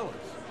 $2.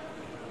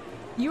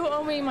 You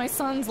owe me my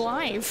son's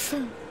life.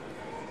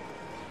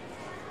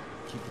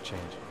 Keep the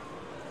change.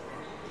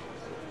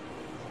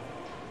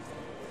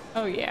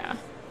 Oh yeah.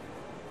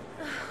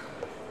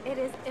 It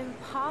is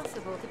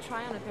impossible to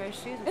try on a pair of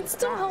shoes with It this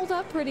still crowd. held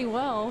up pretty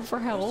well for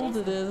how old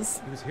it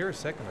is. He was here a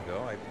second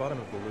ago. I bought him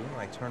a balloon.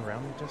 I turned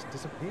around and he just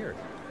disappeared.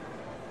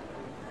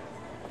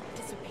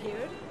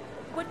 Disappeared?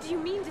 What do you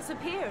mean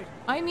disappeared?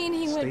 I mean,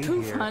 he went Stay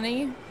poof, here.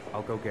 honey.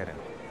 I'll go get him.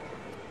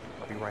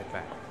 I'll be right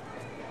back.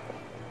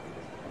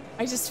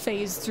 I just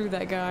phased through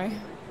that guy.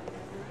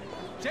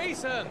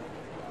 Jason!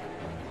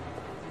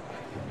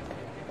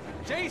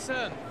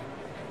 Jason!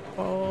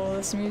 Oh,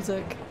 this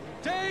music.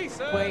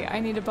 Jason! Wait, I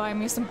need to buy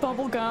me some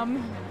bubble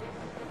gum.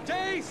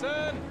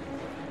 Jason!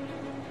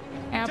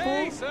 Apple.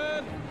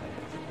 Jason!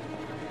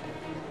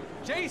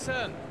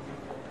 Jason!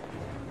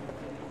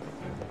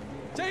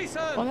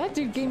 Jason! Oh, that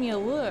dude gave me a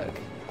look.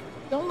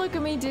 Don't look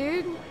at me,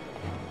 dude.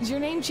 Is your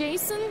name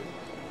Jason?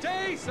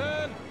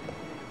 Jason!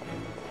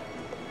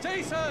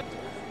 Jason!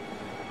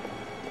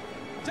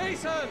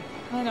 Jason!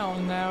 I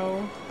don't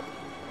know.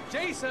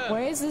 Jason!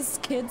 Why is this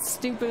kid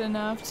stupid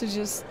enough to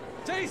just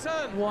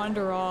Jason!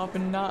 wander off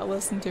and not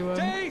listen to him?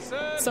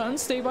 Jason! Son,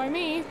 stay by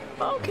me.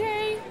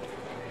 Okay.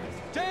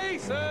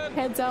 Jason!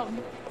 Heads out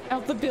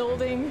the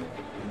building.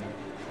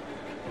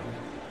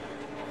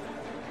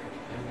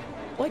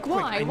 Like,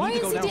 why? Quick, I Why need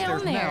to is go he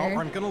downstairs down now, there?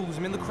 or I'm gonna lose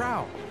him in the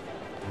crowd.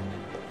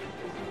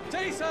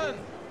 Jason!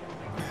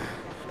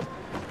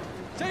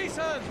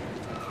 Jason!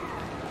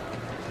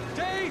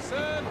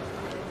 Jason!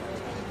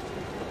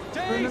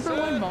 Remember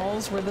when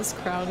malls were this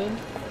crowded?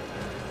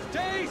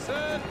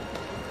 Jason!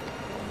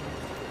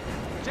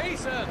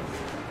 Jason!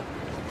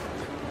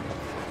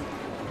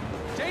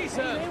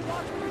 Jason! Hey,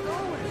 watch where you're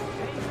going.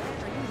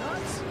 Are you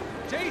nuts?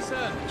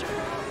 Jason!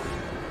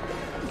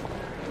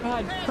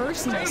 God,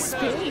 personal Jason!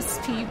 space,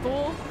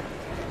 people.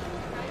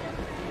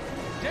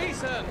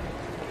 Jason!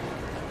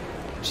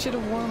 Should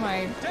have worn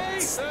my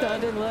Jason!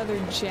 studded leather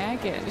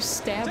jacket. Just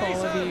stab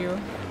all of Jason! you.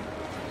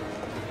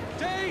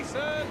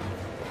 Jason!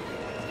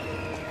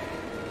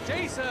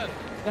 Jason!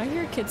 Did I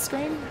hear a kid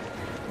scream?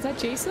 Is that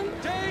Jason?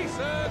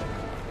 Jason!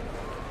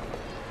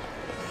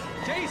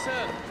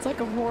 Jason! It's like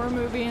a horror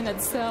movie in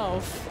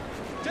itself.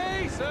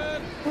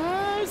 Jason!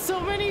 Ah, so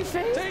many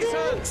faces!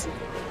 Jason!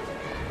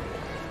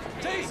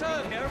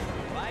 Jason! Careful,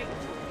 right?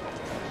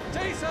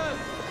 Jason!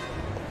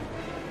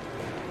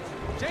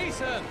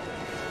 Jason!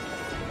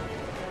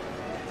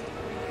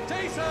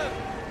 Jason!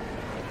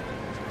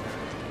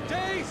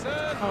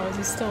 Jason! Oh, is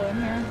he still in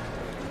here?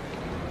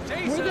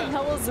 Jason! Where the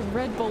hell is the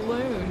red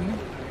balloon?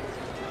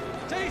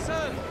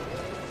 Jason!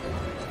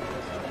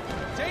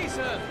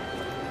 Jason!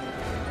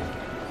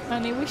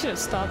 Honey, we should have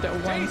stopped at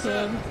one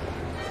Jason! kid.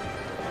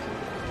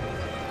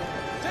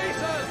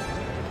 Jason!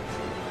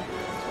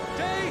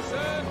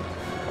 Jason!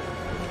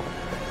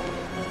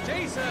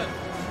 Jason!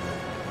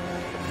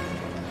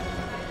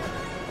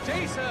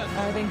 Jason!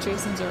 I think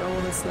Jason's our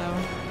oldest, though.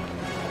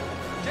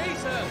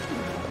 Jason!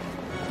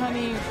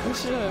 Honey, we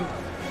should have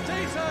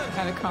Jason!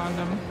 had a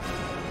condom and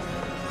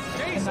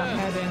not Jason!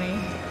 had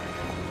any.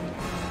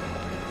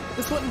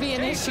 This wouldn't be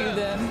an Jason! issue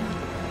then.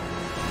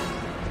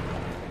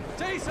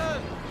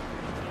 Jason!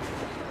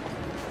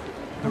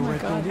 Oh A my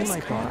red God, balloon this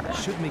like that car.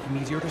 should make him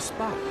easier to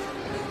spot.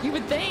 You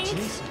would think.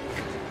 Jason.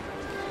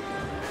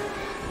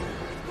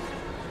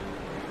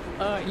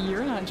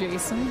 You're not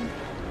Jason.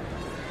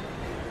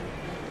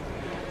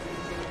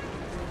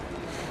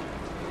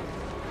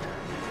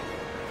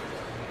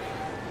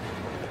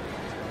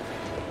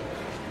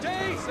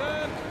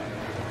 Jason!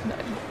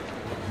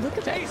 Look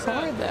at that Jason!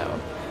 car, though.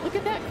 Look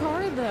at that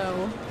car,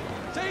 though.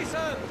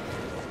 Jason!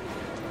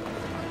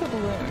 The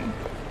balloon.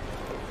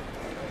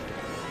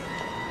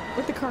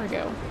 Where'd the car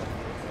go?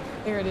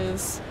 There it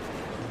is.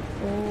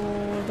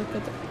 Oh, look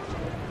at that.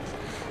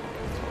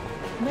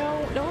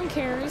 No, no one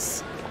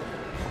cares.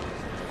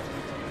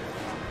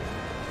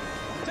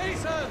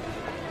 Jason!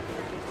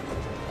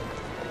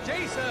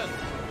 Jason!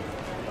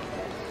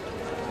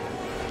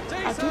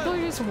 People are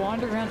Jason! just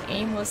wandering around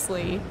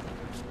aimlessly.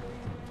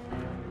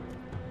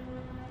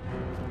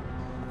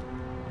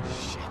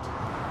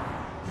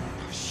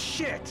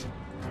 Shit!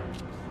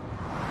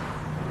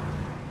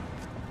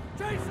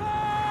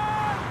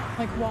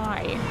 Like,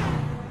 why?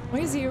 Why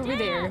is he over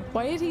there?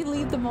 Why did he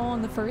leave the mall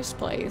in the first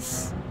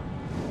place?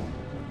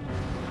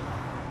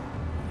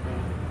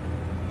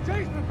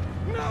 Jason!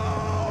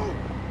 No!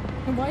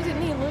 And why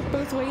didn't he look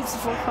both ways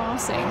before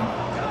crossing?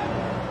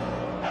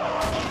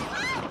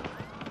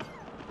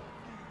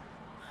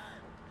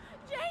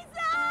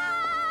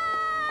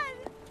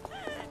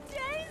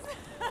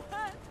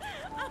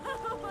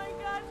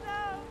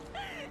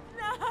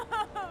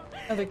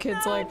 Other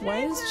kids like,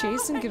 why does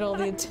Jason get all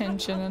the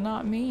attention and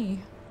not me?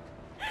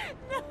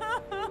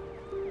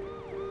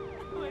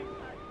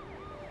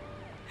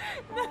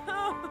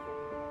 I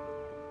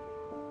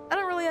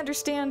don't really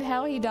understand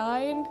how he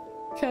died,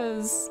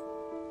 because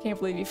can't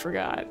believe he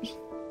forgot.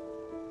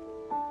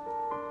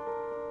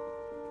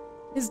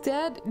 His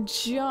dad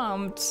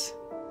jumped,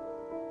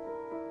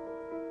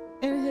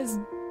 and his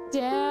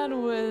dad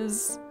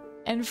was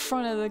in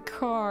front of the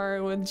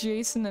car with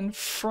Jason in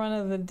front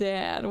of the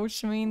dad,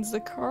 which means the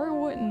car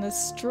wouldn't have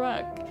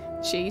struck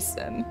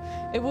Jason.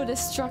 It would have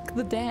struck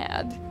the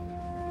dad.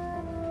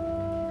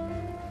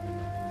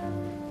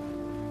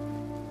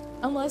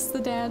 Unless the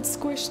dad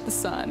squished the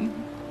son.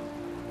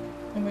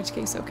 In which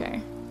case,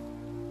 okay.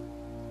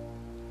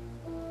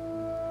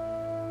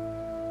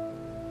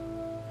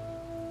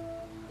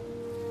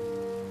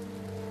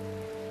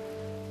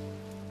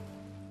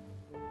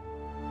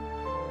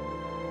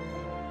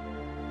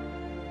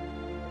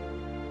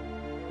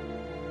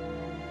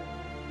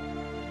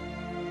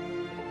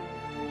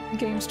 The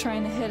game's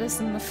trying to hit us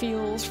in the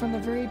feels from the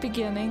very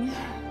beginning.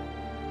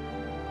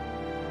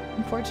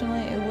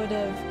 Unfortunately, it would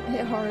have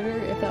hit harder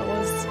if that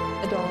was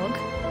a dog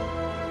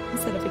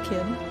instead of a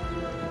kid.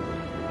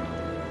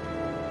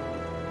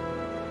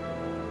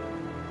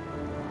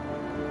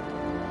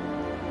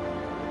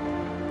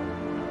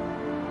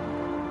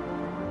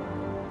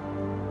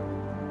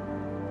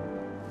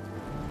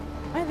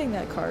 I think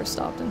that car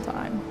stopped in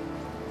time,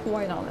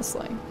 quite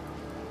honestly.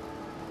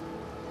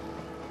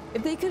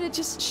 If they could have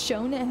just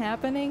shown it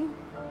happening,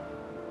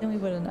 then we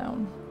would have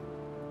known.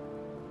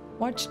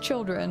 Watch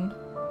children.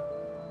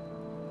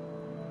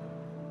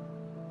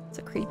 It's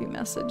a creepy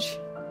message.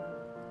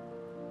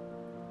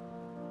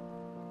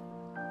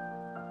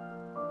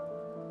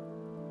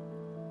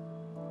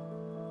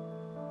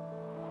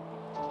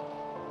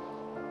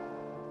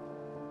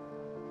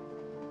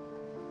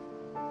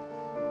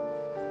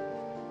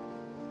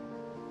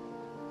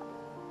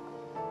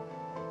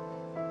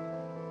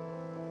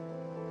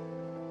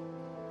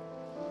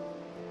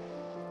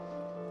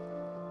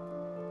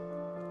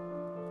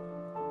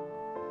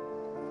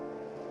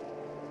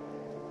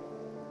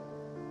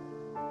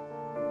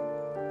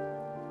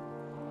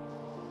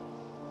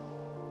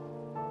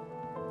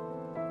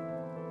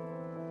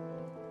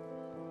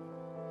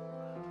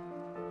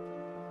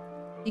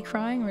 He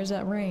crying or is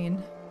that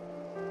rain?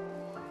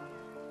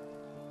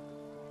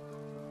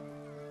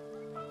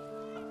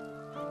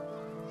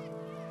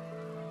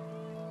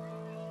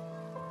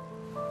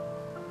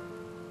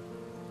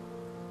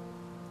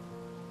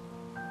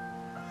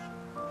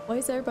 Why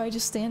is everybody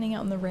just standing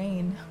out in the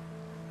rain?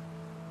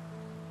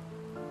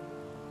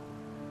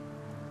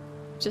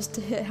 Just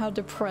to hit how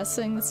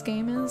depressing this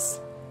game is?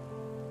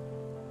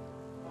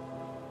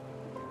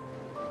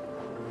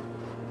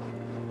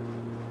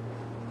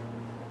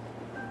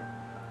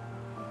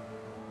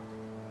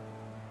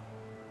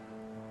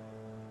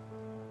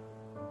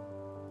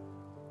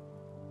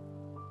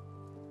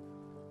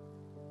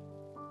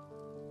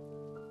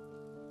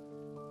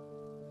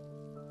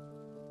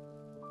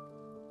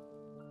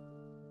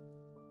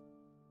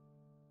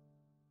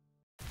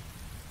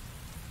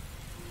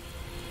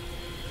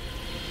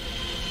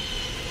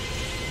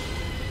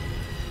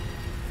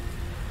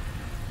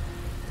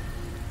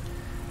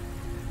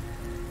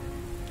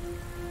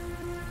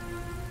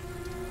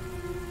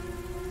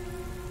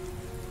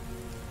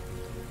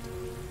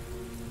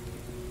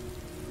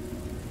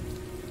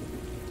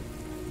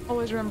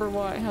 Always remember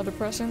how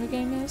depressing the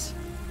game is.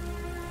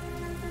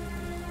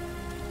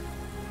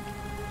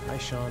 Hi,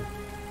 Sean.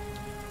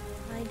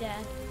 Hi,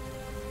 Dad.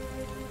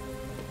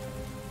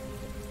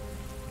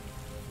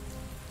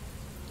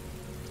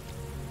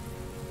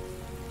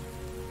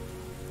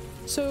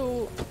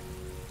 So,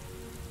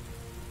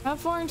 how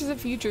far into the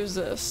future is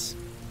this?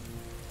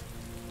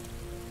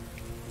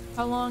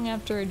 How long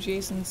after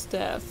Jason's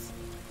death?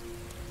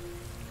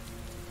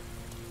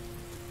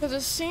 Because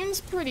it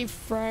seems pretty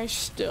fresh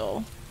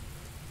still.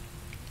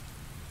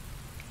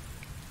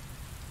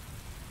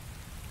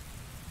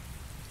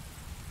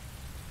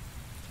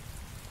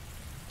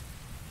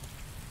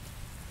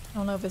 I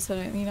don't know if it said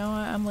it. You know what?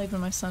 I'm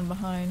leaving my son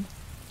behind.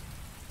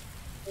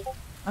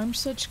 I'm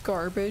such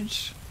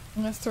garbage.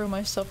 I'm gonna throw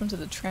myself into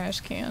the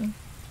trash can.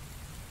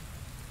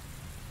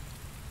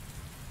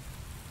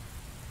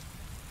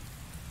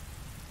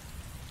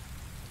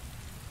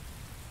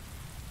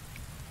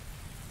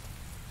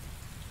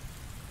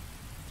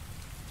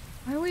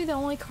 Why are we the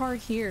only car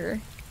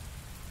here?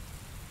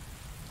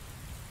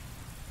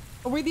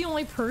 Are we the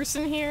only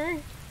person here?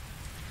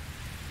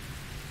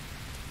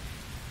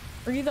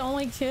 Are you the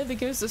only kid that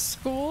goes to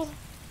school?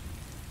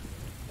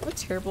 What a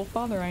terrible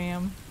father I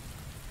am.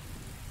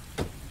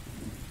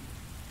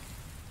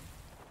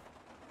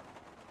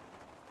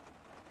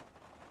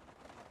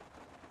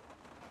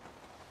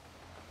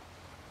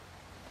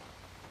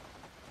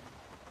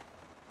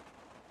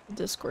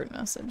 Discord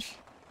message.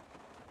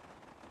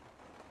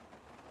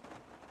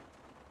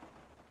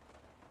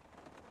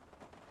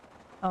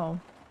 Oh.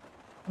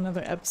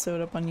 Another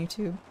episode up on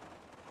YouTube.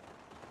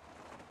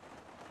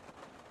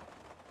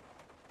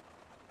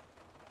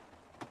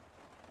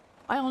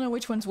 I don't know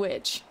which one's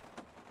which.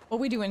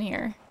 What we doing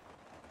here?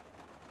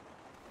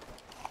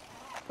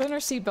 Putting our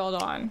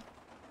seatbelt on.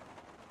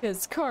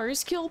 Because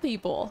cars kill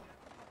people.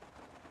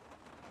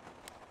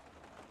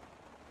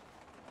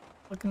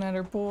 Looking at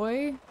our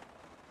boy.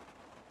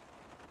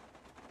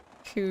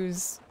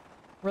 Who's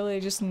really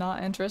just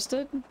not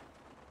interested.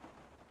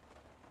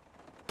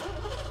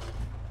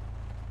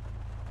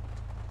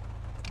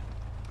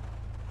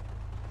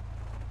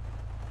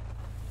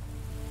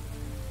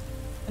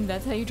 And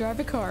that's how you drive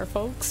a car,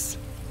 folks.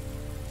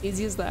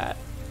 Easy as that.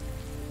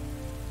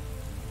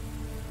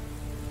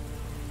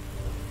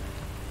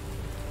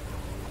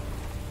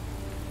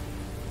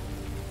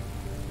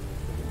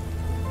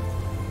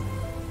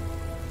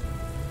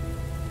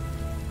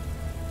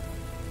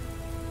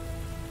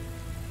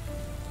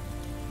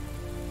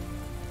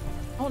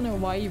 I don't know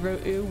why you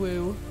wrote ooh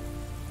woo.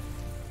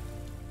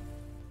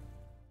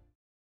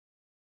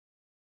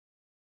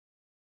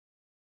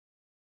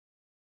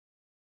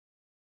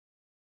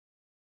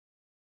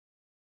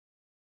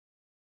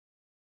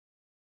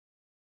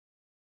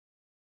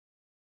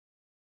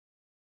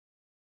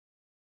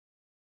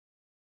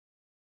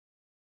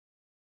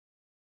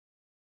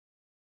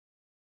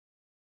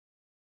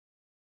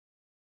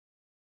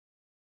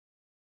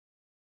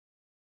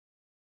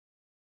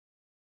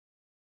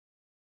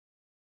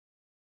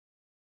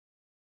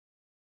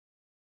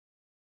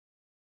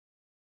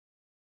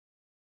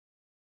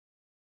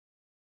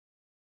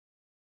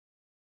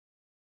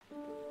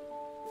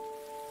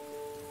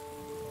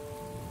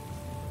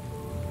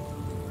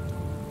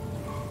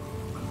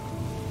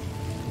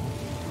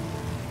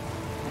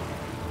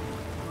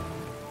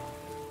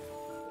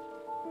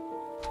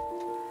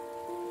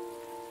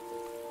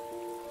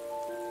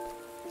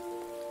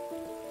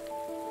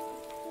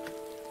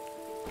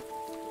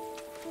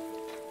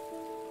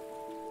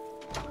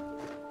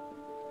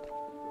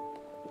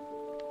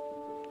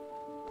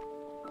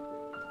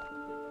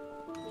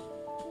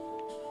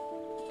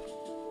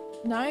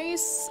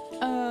 Nice,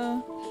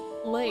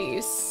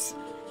 lace.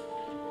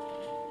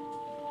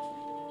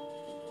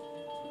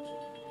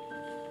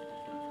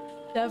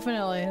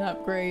 Definitely an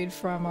upgrade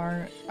from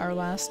our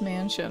last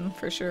mansion,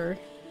 for sure.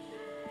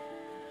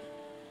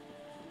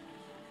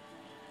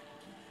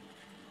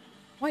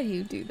 Why do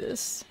you do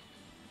this?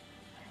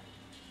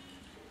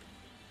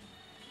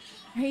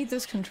 I hate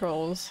those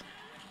controls.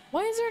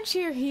 Why is there a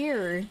chair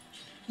here?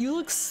 You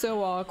look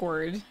so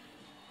awkward.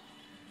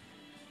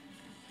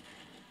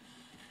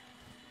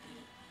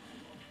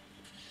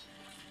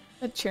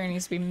 That chair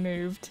needs to be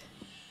moved.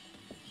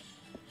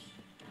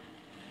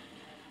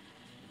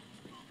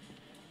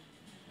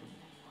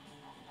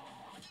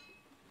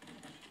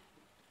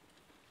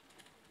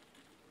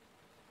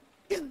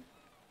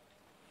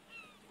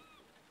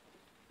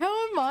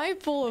 How am I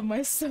full of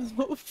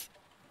myself?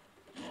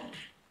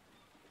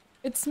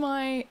 It's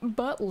my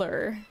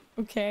butler,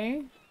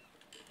 okay?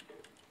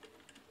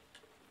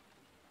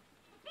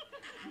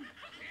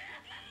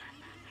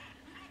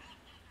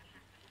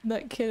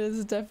 That kid is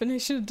a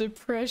definition of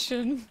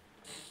depression.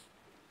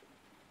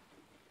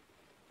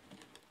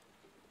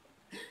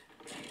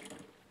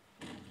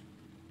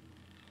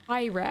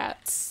 Hi,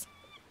 rats.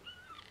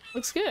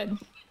 Looks good.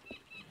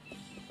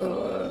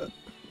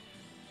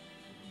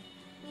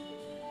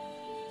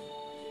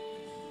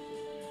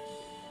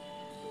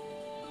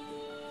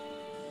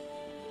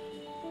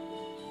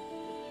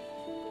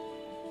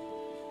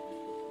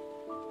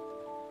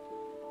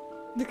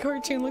 The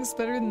cartoon looks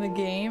better than the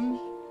game.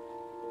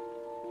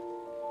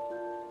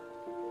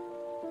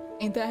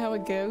 Ain't that how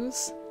it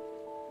goes?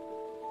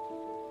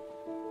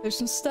 There's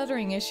some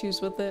stuttering issues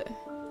with it.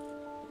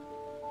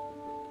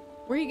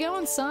 Where you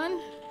going, son?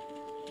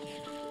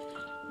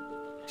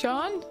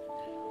 Sean?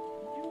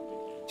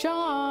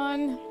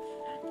 Sean!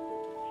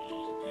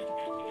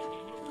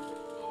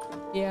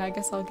 Yeah, I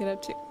guess I'll get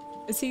up to...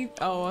 Is he...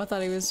 Oh, I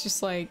thought he was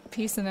just like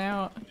peacing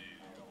out.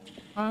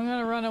 I'm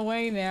gonna run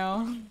away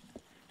now.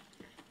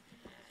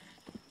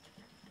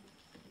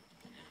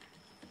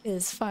 It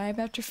is 5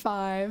 after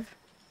 5.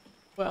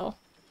 Well,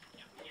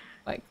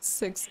 like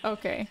 6.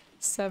 Okay,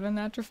 7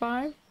 after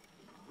 5.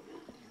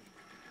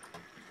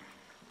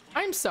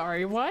 I'm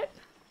sorry, what?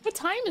 What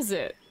time is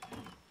it?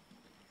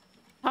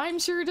 Time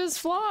sure does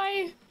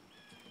fly.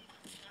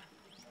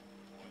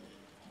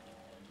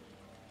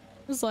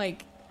 It was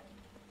like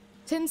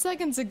 10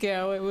 seconds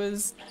ago. It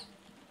was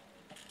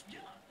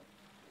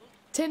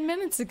 10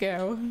 minutes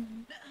ago.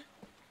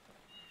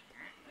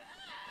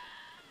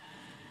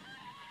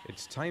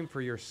 It's time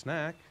for your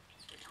snack.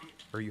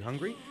 Are you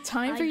hungry?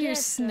 Time for I your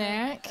guess,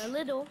 snack? A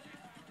little.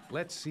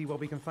 Let's see what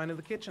we can find in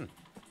the kitchen.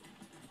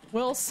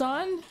 Well,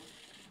 son,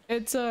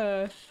 it's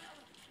a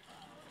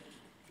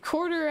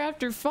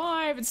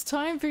 5:15. It's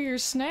time for your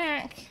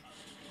snack.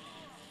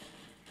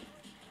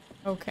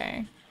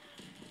 Okay.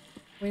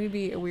 Way to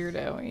be a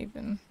weirdo,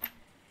 Ethan.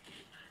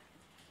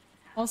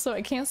 Also,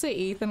 I can't say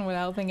Ethan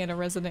without thinking of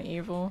Resident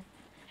Evil.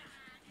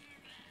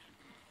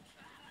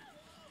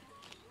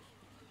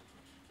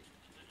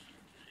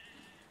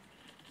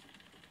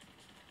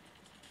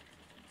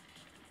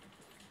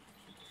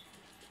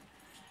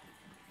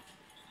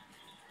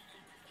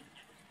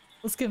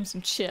 Let's give him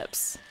some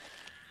chips.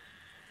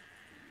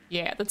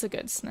 Yeah, that's a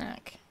good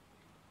snack.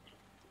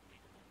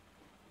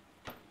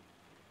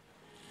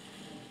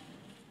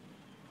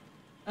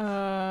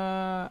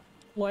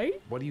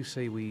 Wait? What do you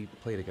say we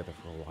play together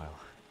for a while?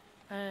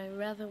 I'd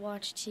rather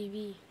watch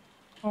TV.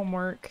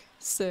 Homework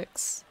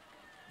 6.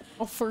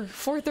 Oh, for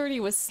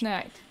 4:30 was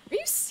snack. Are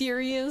you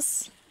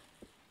serious?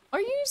 Are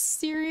you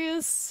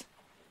serious?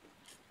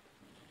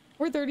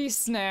 4:30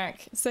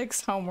 snack,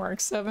 6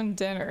 homework, 7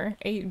 dinner,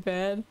 8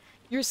 bed.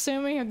 You're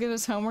assuming he'll get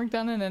his homework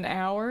done in an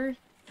hour?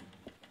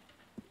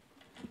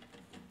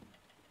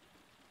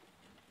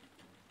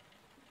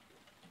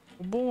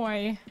 Oh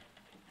boy.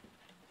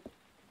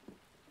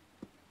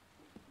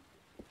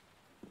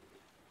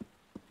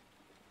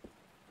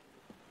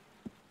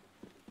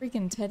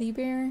 Freaking teddy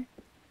bear?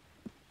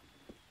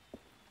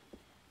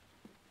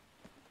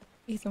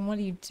 Ethan, what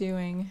are you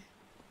doing?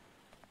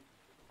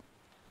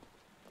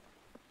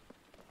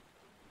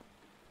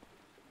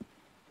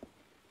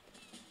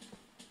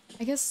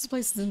 I guess this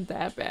place isn't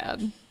that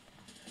bad.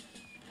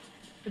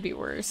 Could be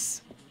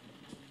worse.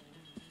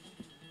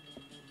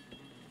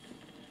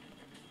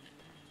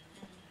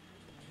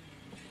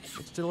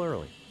 It's still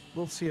early.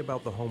 We'll see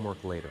about the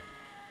homework later.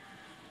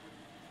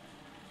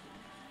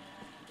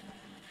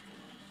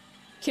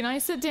 Can I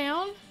sit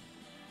down?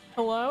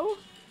 Hello?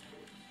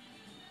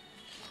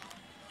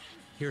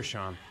 Here,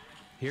 Sean.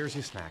 Here's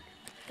your snack.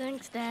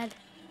 Thanks, Dad.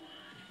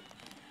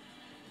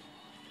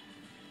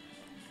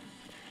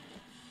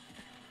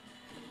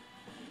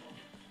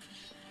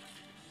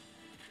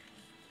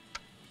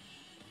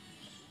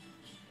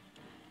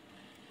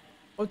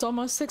 Oh, it's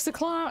almost 6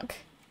 o'clock.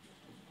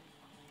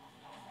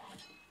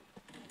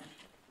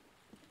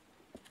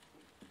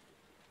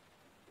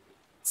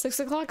 Six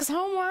o'clock is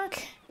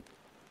homework.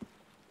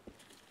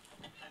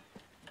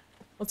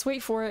 Let's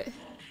wait for it.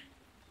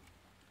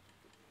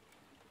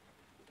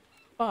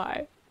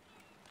 5,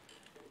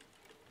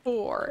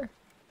 4,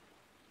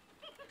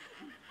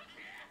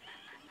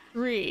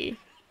 3.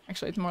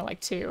 Actually, it's more like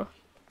 2.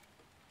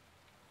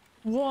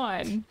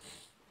 1.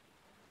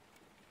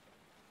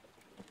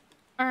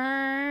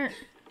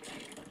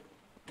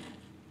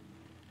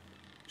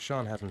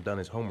 Sean hasn't done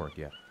his homework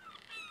yet.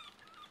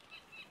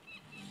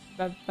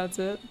 That's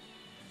it.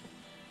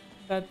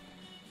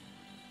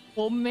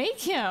 Well, make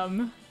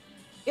him.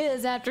 It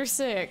is after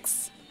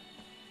 6.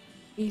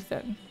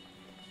 Ethan.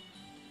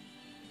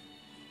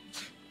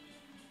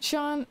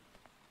 Sean,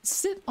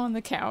 sit on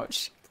the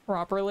couch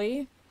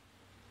properly.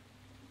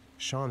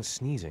 Sean's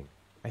sneezing.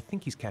 I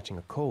think he's catching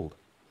a cold.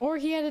 Or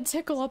he had a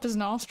tickle up his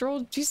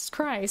nostril. Jesus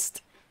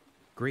Christ.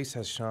 Grace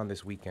has Sean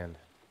this weekend.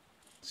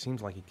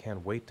 Seems like he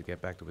can't wait to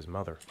get back to his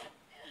mother.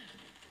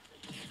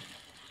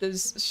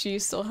 Does she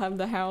still have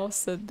the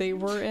house that they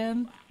were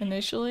in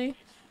initially?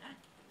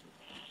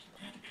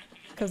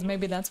 Because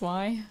maybe that's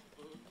why.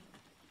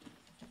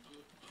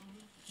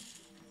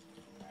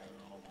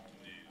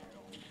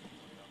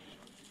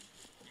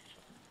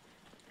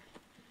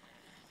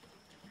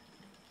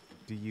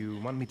 Do you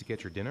want me to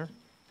get your dinner?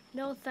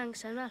 No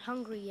thanks, I'm not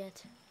hungry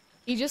yet.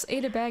 He just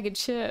ate a bag of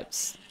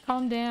chips.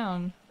 Calm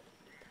down.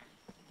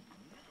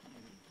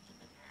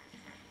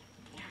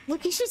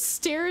 Look, he's just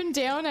staring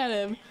down at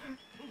him.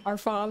 Our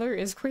father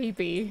is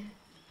creepy.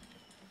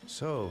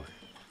 So,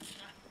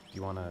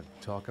 you want to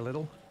talk a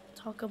little?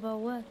 Talk about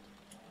what?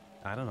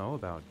 I don't know,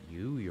 about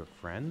you, your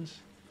friends,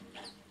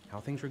 how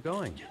things are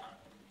going.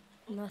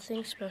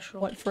 Nothing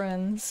special. What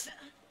friends?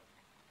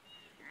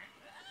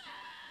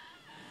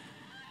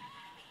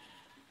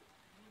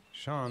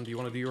 Sean, do you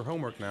want to do your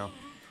homework now?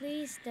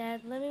 Please,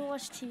 Dad, let me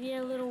watch TV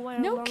a little while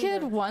No longer.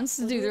 kid wants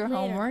to We'll do their it later,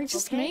 homework.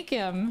 Just okay? make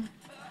him.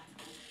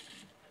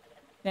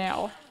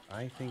 Now.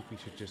 I think we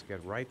should just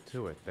get right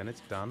to it. Then it's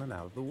done and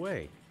out of the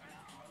way.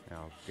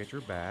 Now, get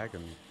your bag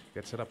and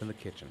get set up in the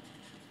kitchen.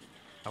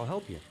 I'll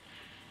help you.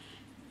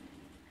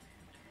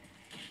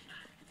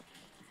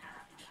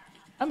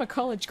 I'm a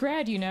college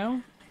grad, you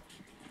know.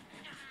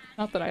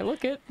 Not that I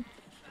look it.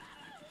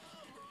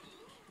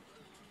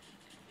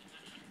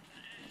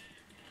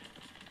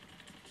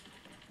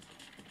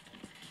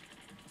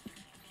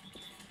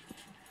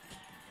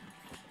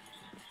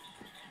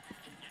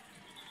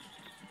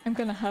 I'm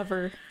gonna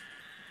hover.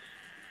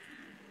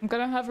 I'm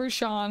gonna hover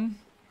Sean.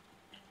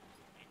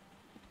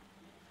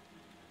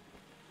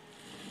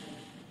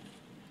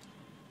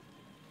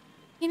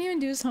 He can't even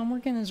do his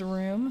homework in his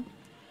room.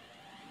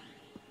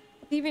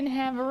 Does he even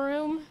have a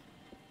room?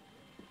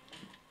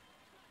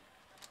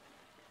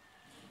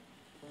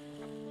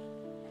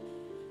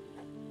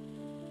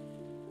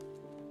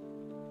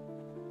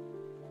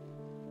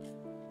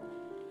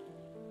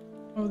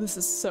 Oh, this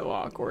is so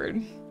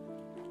awkward.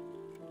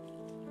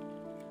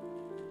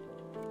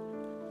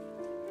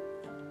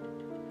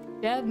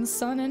 Dad and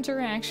son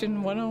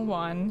interaction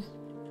 101.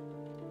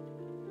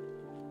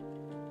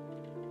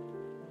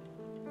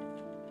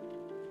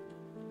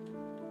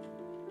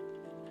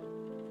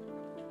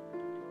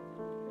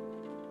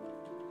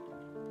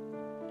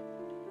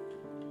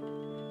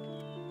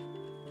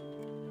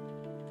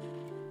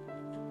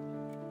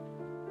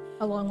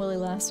 How long will he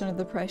last under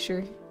the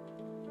pressure?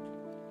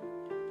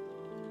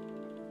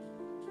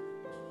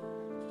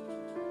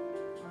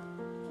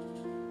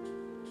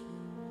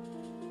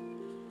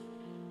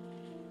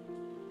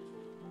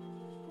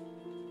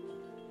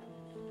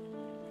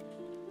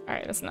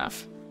 Alright, that's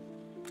enough.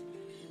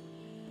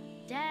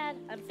 Dad,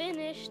 I'm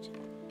finished.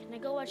 Can I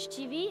go watch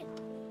TV?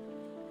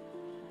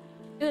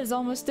 It is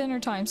almost dinner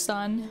time,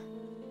 son.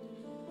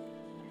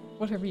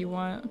 Whatever you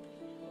want.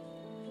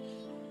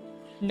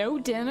 No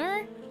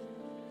dinner?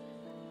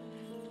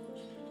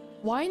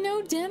 Why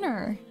no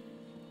dinner?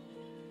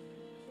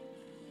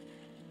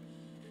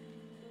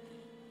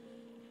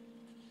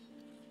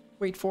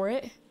 Wait for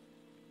it.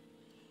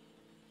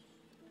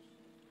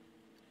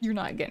 You're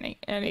not getting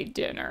any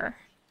dinner.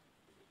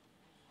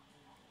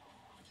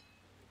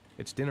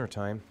 It's dinner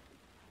time.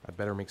 I'd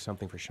better make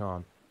something for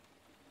Sean.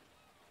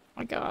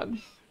 My God.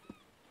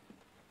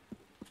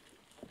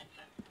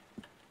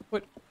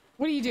 What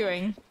are you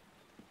doing?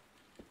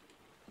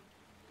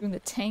 Doing the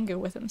tango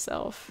with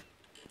himself.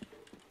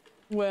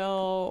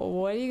 Well,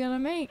 what are you gonna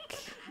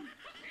make?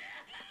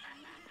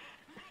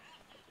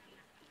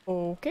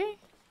 Okay.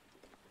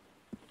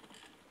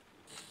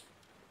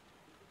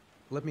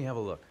 Let me have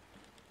a look.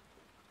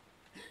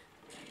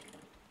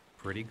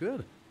 Pretty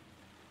good.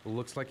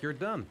 Looks like you're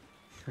done.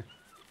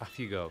 Off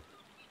you go.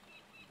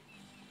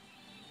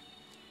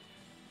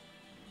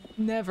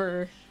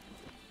 Never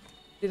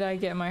did I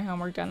get my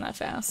homework done that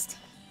fast.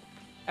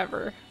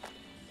 Ever.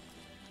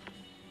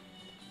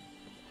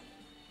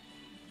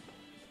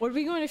 What are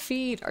we going to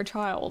feed our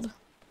child?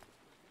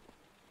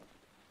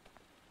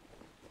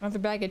 Another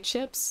bag of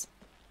chips?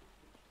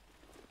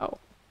 Oh.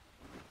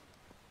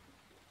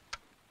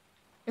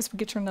 Guess we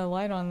could turn the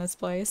light on this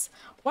place.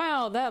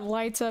 Wow, that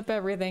lights up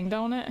everything,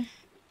 don't it?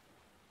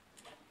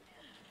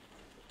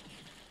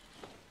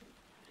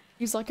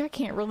 He's like, I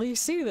can't really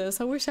see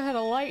this. I wish I had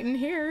a light in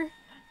here.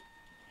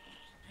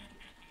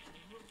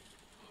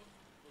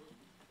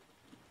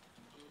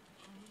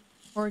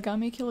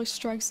 Origami Killer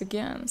strikes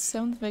again.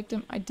 7th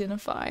victim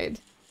identified.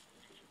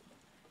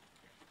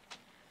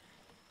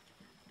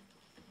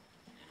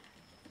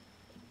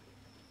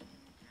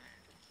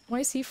 Why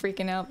is he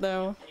freaking out,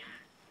 though?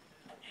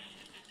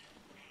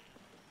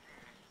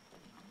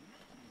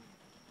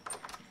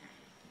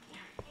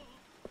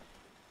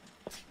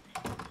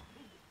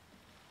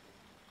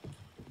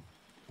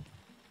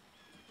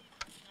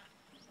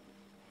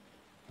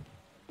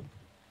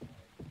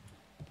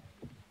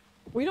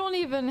 We don't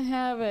even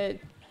have a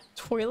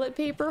toilet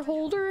paper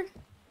holder.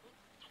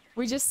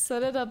 We just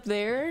set it up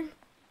there. I'm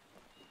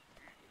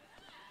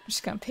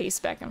just gonna pace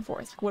back and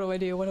forth. What do I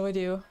do? What do I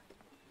do?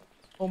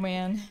 Oh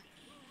man.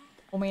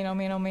 Oh man, oh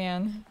man, oh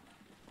man.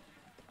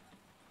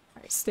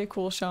 Alright, stay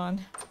cool,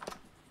 Sean.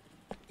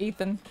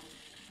 Ethan.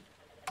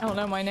 I don't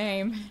know my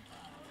name.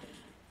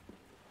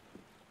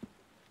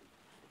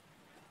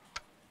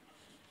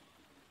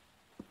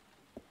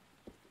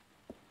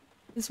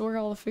 Is where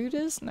all the food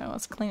is? No,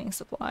 it's cleaning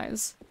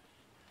supplies.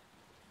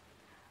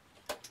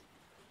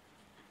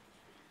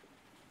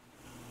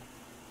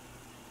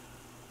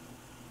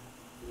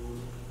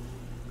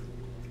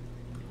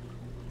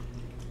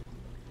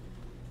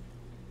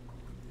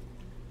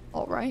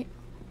 All right.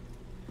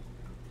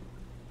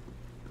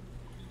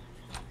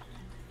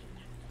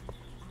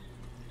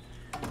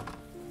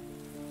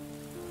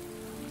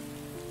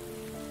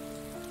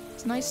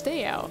 It's a nice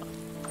day out.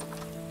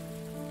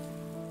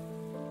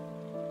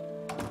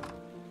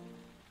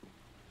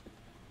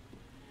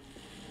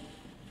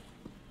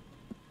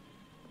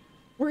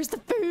 Where's the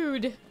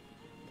food?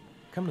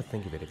 Come to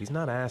think of it, if he's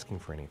not asking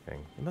for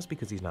anything, it must be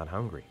because he's not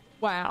hungry.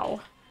 Wow.